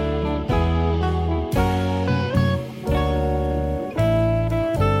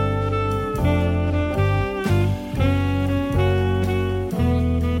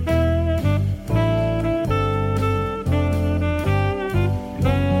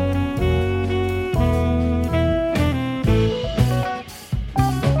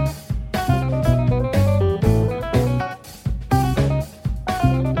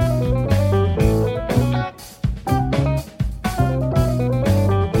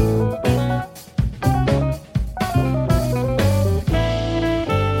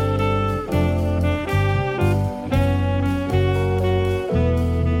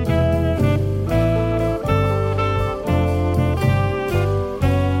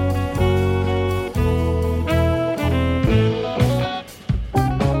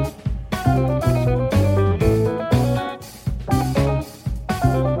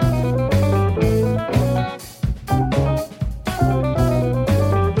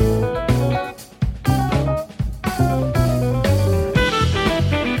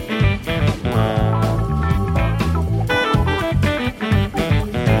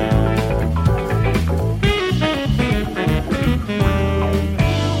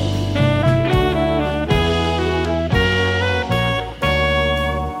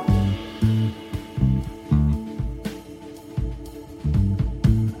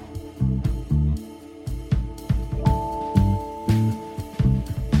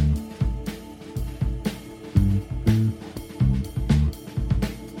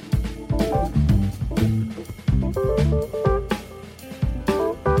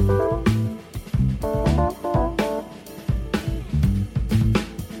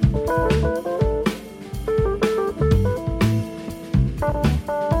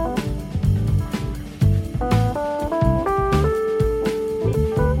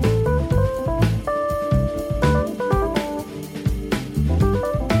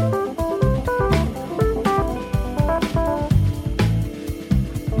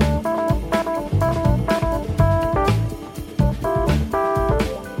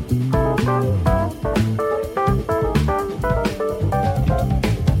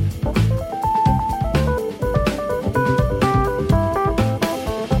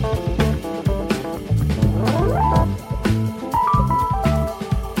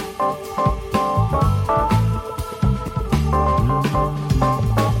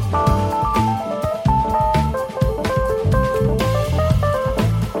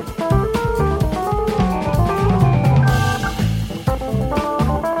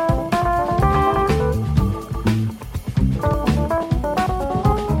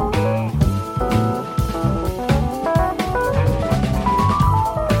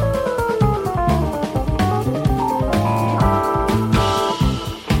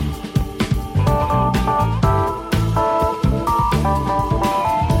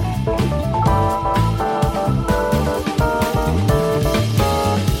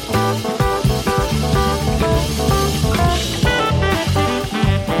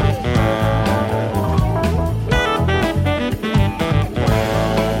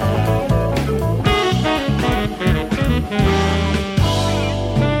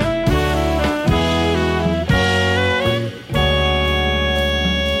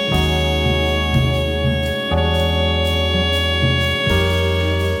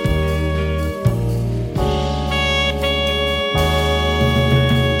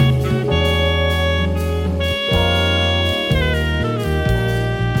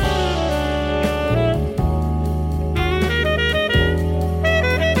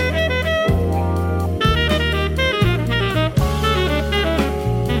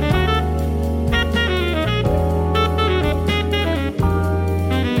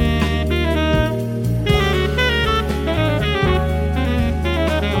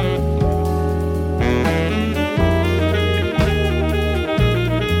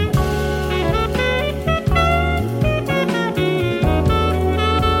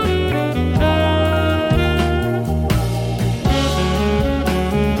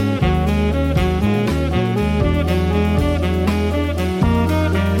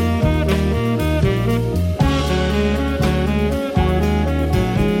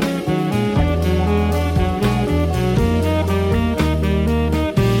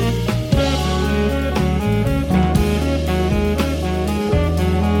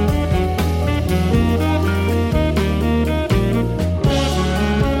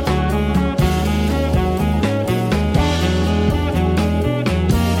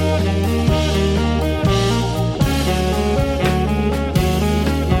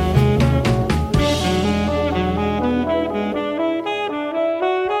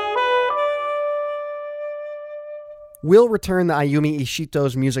 We'll return to Ayumi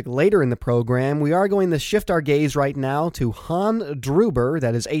Ishito's music later in the program. We are going to shift our gaze right now to Han Drabur,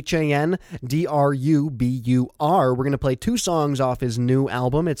 that is Handrubur. We're going to play two songs off his new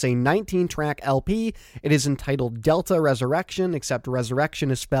album. It's a 19-track LP. It is entitled Delta Resurrection, except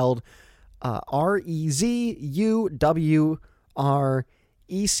Resurrection is spelled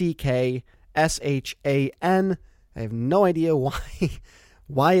Rezuwrrecksan. I have no idea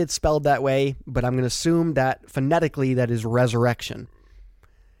why it's spelled that way, but I'm going to assume that phonetically that is resurrection.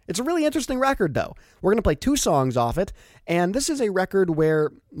 It's a really interesting record, though. We're going to play two songs off it, and this is a record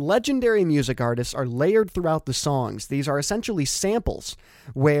where legendary music artists are layered throughout the songs. These are essentially samples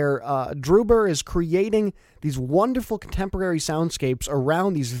where Drabur is creating these wonderful contemporary soundscapes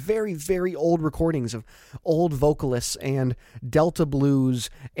around these very, very old recordings of old vocalists and Delta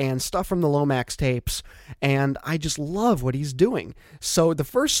blues and stuff from the Lomax tapes, and I just love what he's doing. So the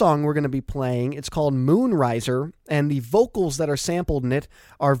first song we're going to be playing, it's called Moonriser, and the vocals that are sampled in it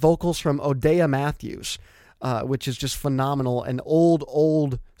are vocals from Odeya Matthews, which is just phenomenal, an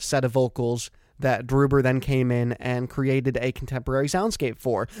old set of vocals that Drabur then came in and created a contemporary soundscape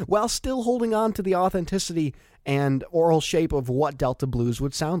for, while still holding on to the authenticity and oral shape of what Delta blues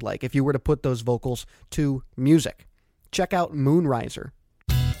would sound like if you were to put those vocals to music. Check out Moonriser.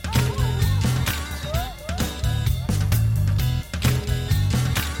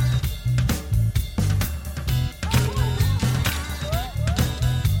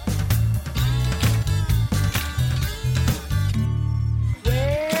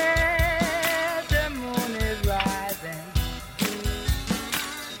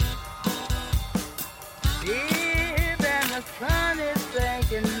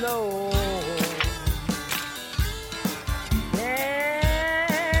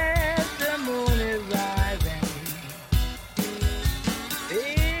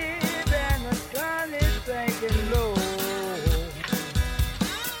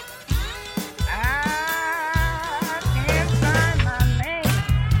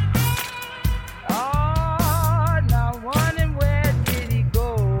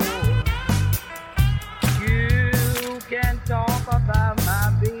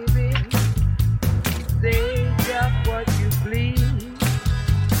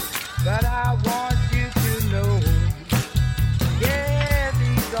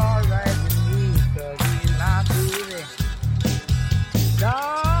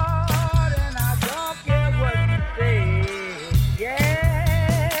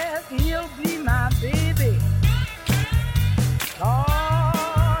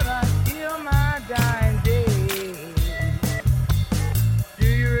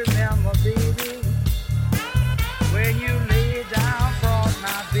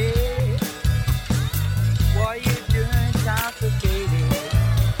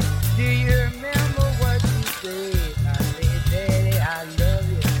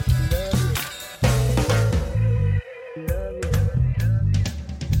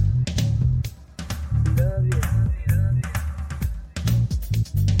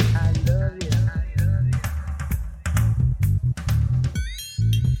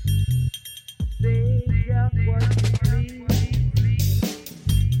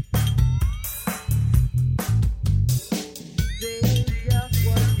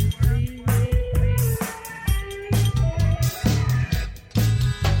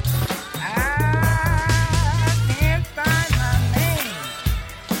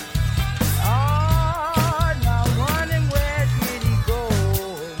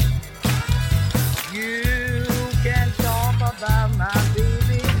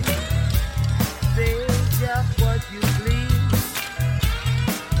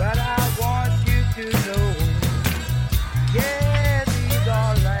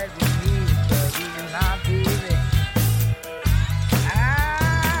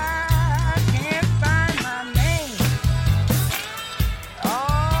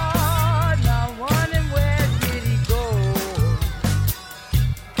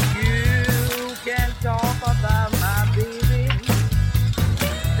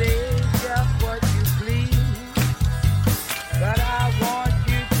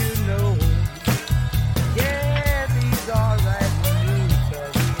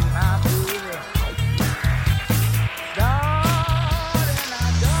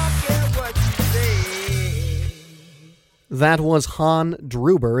 That was Han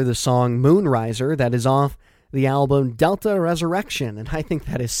Drabur, the song Moonriser, that is off the album Delta Resurrection, and I think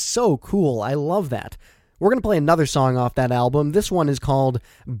that is so cool. I love that. We're going to play another song off that album. This one is called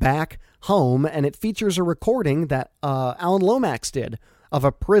Back Home, and it features a recording that Alan Lomax did of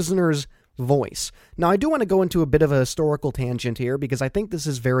a prisoner's voice. Now, I do want to go into a bit of a historical tangent here because I think this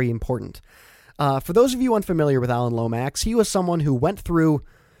is very important. For those of you unfamiliar with Alan Lomax, he was someone who went through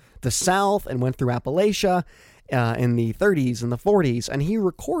the South and went through Appalachia in the 30s and the 40s, and he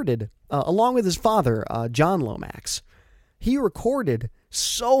recorded, along with his father, John Lomax, he recorded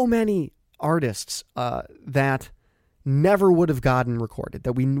so many artists that never would have gotten recorded,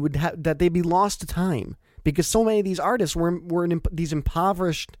 that they'd be lost to time, because so many of these artists were in these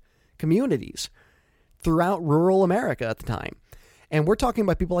impoverished communities throughout rural America at the time. And we're talking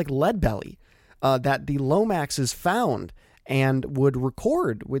about people like Leadbelly, that the Lomaxes found and would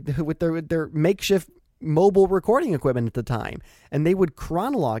record with their makeshift mobile recording equipment at the time. And they would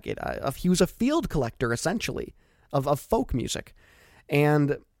chronologue it. He was a field collector, essentially, of folk music.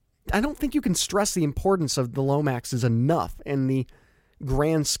 And I don't think you can stress the importance of the Lomaxes enough in the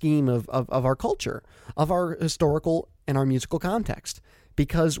grand scheme of our culture, of our historical and our musical context.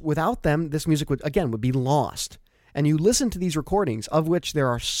 Because without them, this music would be lost. And you listen to these recordings, of which there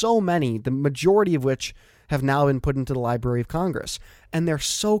are so many, the majority of which have now been put into the Library of Congress. And they're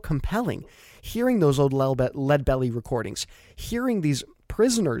so compelling. Hearing those old Leadbelly recordings, hearing these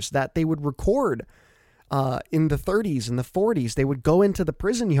prisoners that they would record in the 30s and the 40s, they would go into the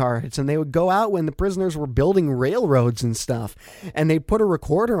prison yards and they would go out when the prisoners were building railroads and stuff, and they'd put a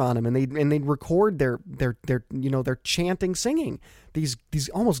recorder on them and they'd record their chanting, singing these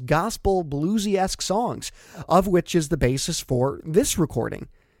almost gospel bluesy-esque songs, of which is the basis for this recording.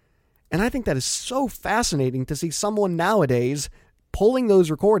 And I think that is so fascinating to see someone nowadays pulling those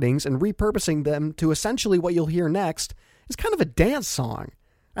recordings and repurposing them to essentially what you'll hear next is kind of a dance song.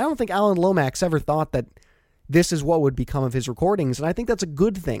 I don't think Alan Lomax ever thought that this is what would become of his recordings, and I think that's a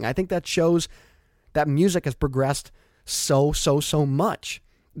good thing. I think that shows that music has progressed so much.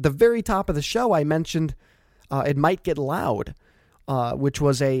 The very top of the show, I mentioned It Might Get Loud, which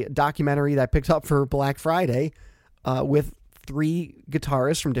was a documentary that I picked up for Black Friday with 3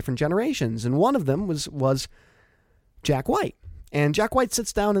 guitarists from different generations, and one of them was Jack White. And Jack White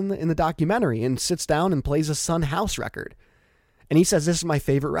sits down in the documentary and sits down and plays a Son House record. And he says, "This is my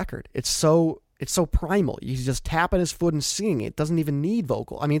favorite record. It's so primal. He's just tapping his foot and singing. It doesn't even need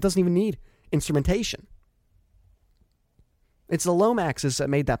it doesn't even need instrumentation." It's the Lomaxes that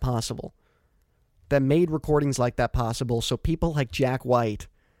made that possible, that made recordings like that possible, so people like Jack White,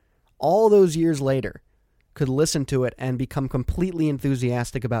 all those years later, could listen to it and become completely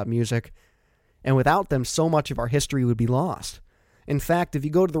enthusiastic about music. And without them, so much of our history would be lost. In fact, if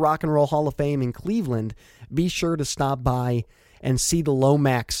you go to the Rock and Roll Hall of Fame in Cleveland, be sure to stop by and see the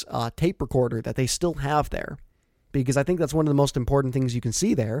Lomax tape recorder that they still have there, because I think that's one of the most important things you can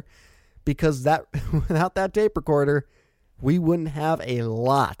see there, because that without that tape recorder, we wouldn't have a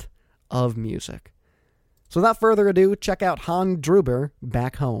lot of music. So without further ado, check out Han Drabur,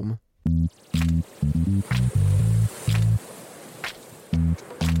 Back Home.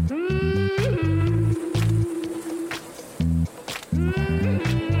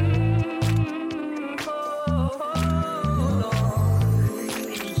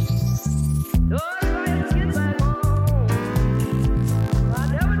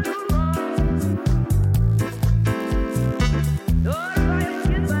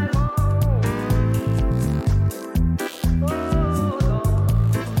 Well,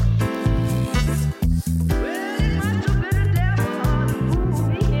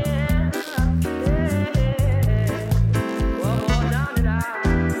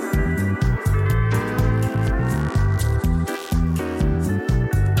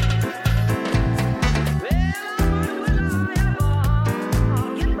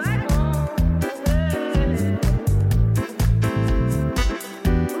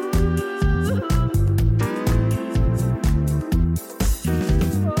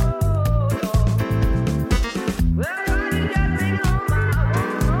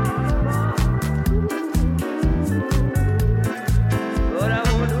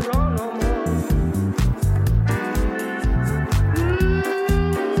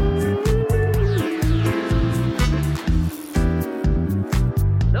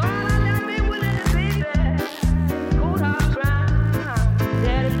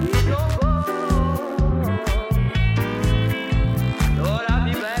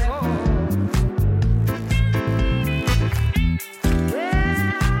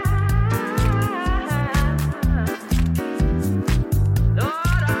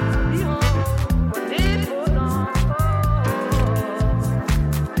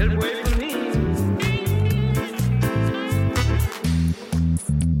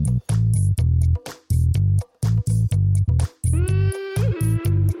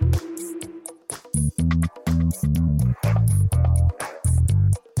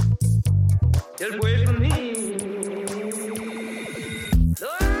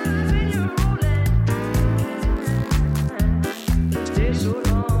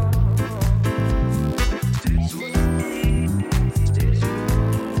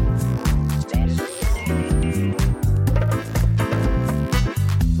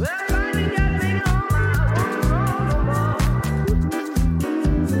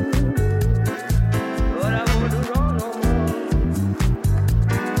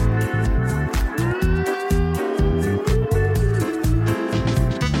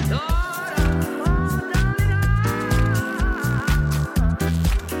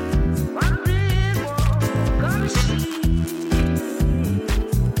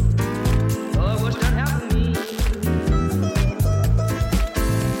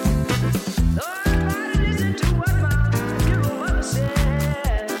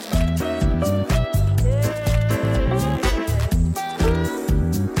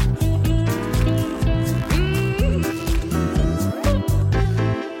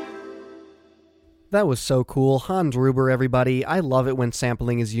 That was so cool. Han Drabur, everybody. I love it when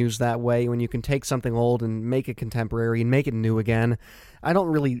sampling is used that way, when you can take something old and make it contemporary and make it new again. I don't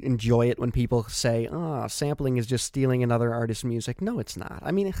really enjoy it when people say, sampling is just stealing another artist's music. No, it's not.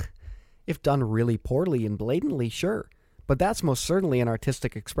 I mean, if done really poorly and blatantly, sure. But that's most certainly an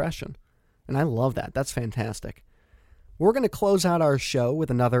artistic expression. And I love that. That's fantastic. We're going to close out our show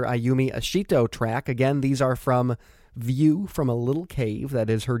with another Ayumi Ishito track. Again, these are from View from a Little Cave. That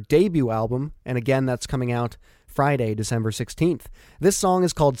is her debut album, and again, that's coming out Friday, December 16th. This song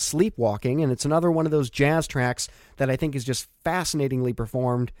is called Sleepwalking, and it's another one of those jazz tracks that I think is just fascinatingly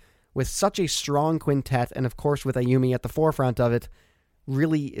performed with such a strong quintet, and of course with Ayumi at the forefront of it.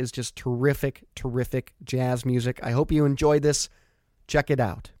 Really is just terrific, terrific jazz music. I hope you enjoyed this. Check it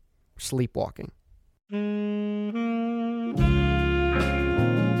out. Sleepwalking.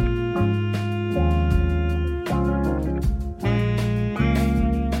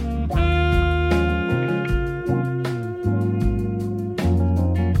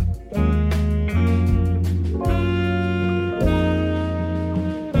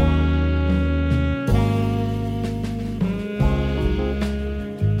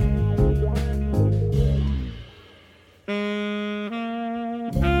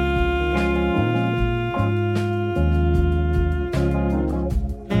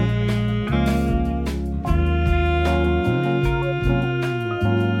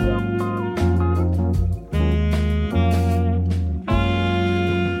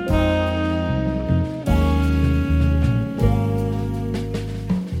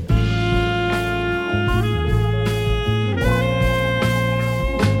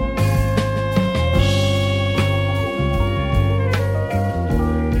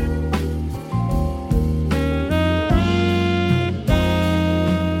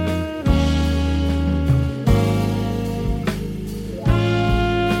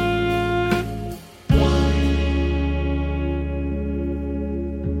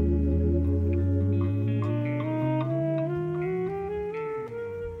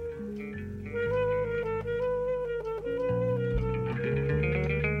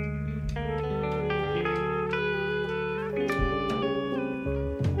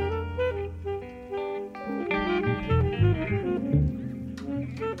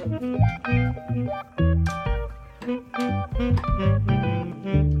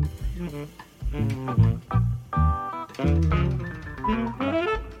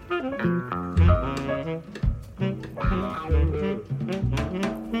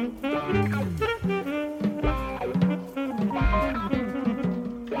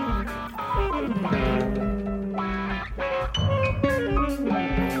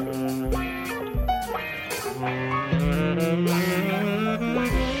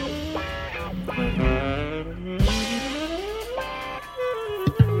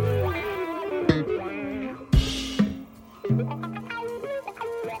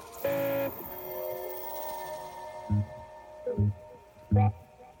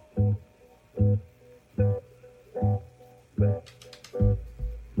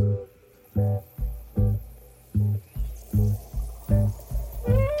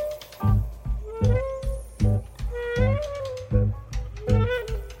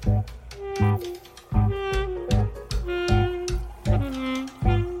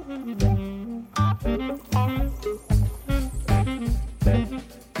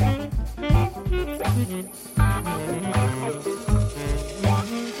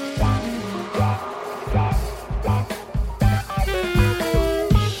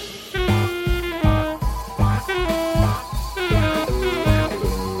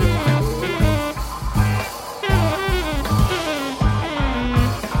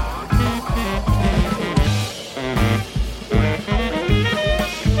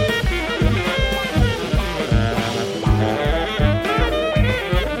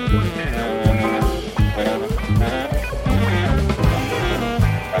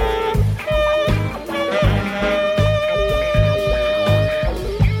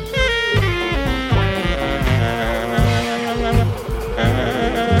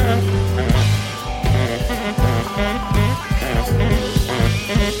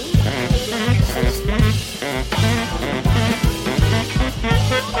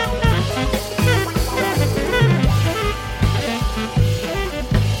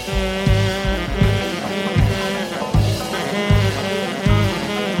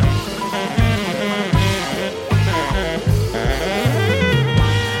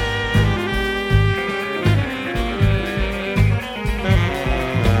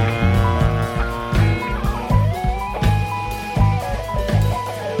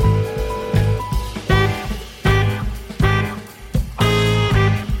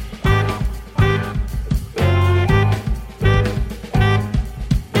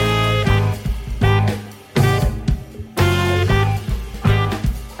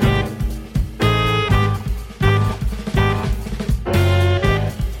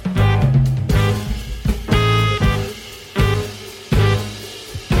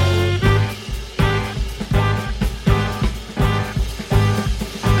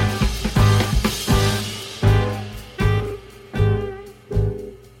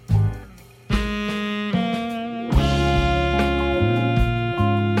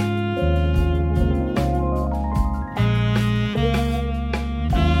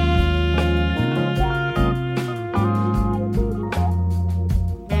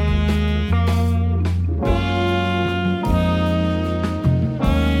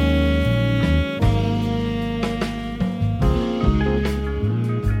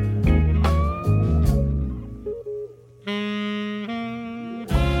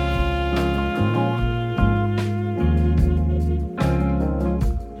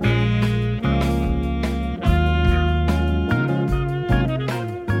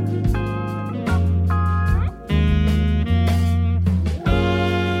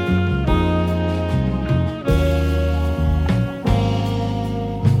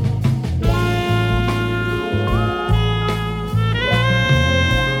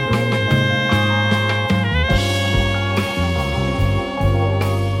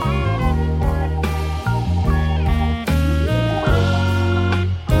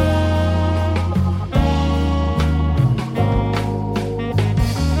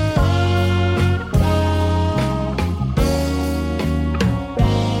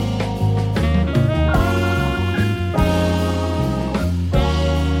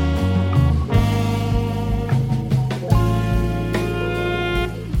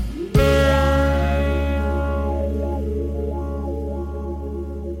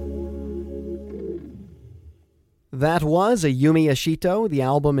 That was Ayumi Ishito. The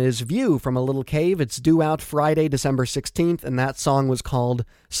album is View from a Little Cave. It's due out Friday, December 16th, and that song was called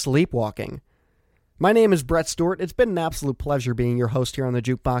Sleepwalking. My name is Brett Stewart. It's been an absolute pleasure being your host here on the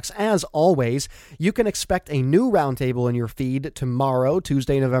Jukebox. As always, you can expect a new roundtable in your feed tomorrow,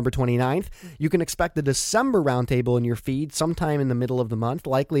 Tuesday, November 29th. You can expect the December roundtable in your feed sometime in the middle of the month,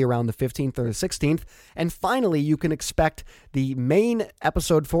 likely around the 15th or the 16th. And finally, you can expect the main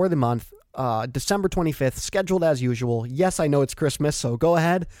episode for the month, December 25th, scheduled as usual. Yes, I know it's Christmas, so go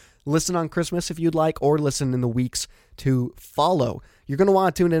ahead, listen on Christmas if you'd like, or listen in the weeks to follow. You're going to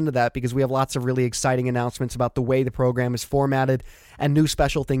want to tune into that because we have lots of really exciting announcements about the way the program is formatted and new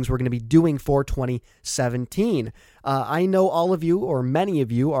special things we're going to be doing for 2017. I know all of you, or many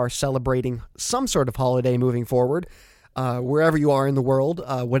of you, are celebrating some sort of holiday moving forward. Wherever you are in the world,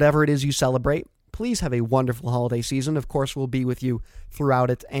 whatever it is you celebrate, please have a wonderful holiday season. Of course, we'll be with you throughout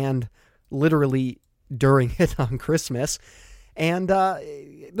it and literally during it on Christmas. And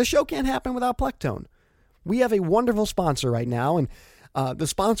the show can't happen without Plectone. We have a wonderful sponsor right now, and the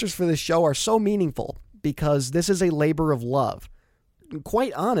sponsors for this show are so meaningful because this is a labor of love.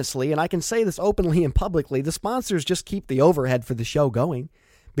 Quite honestly, and I can say this openly and publicly, the sponsors just keep the overhead for the show going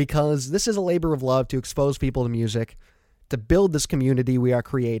because this is a labor of love to expose people to music, to build this community we are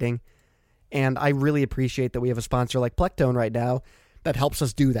creating, and I really appreciate that we have a sponsor like Plectone right now that helps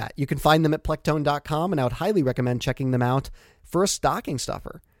us do that. You can find them at plectone.com, and I would highly recommend checking them out for a stocking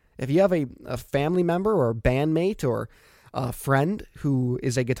stuffer. If you have a family member or a bandmate or a friend who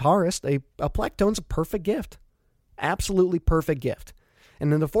is a guitarist, a Plectone's a perfect gift. Absolutely perfect gift.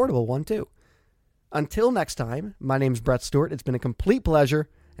 And an affordable one, too. Until next time, my name's Brett Stewart. It's been a complete pleasure,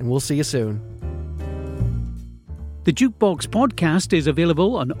 and we'll see you soon. The Jukebox podcast is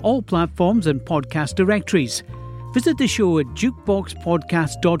available on all platforms and podcast directories. Visit the show at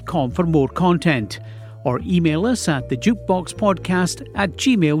jukeboxpodcast.com for more content, or email us at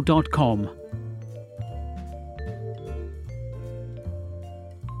thejukeboxpodcast@gmail.com.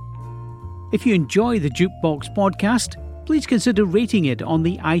 If you enjoy the Jukebox podcast, please consider rating it on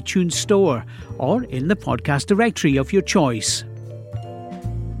the iTunes Store or in the podcast directory of your choice.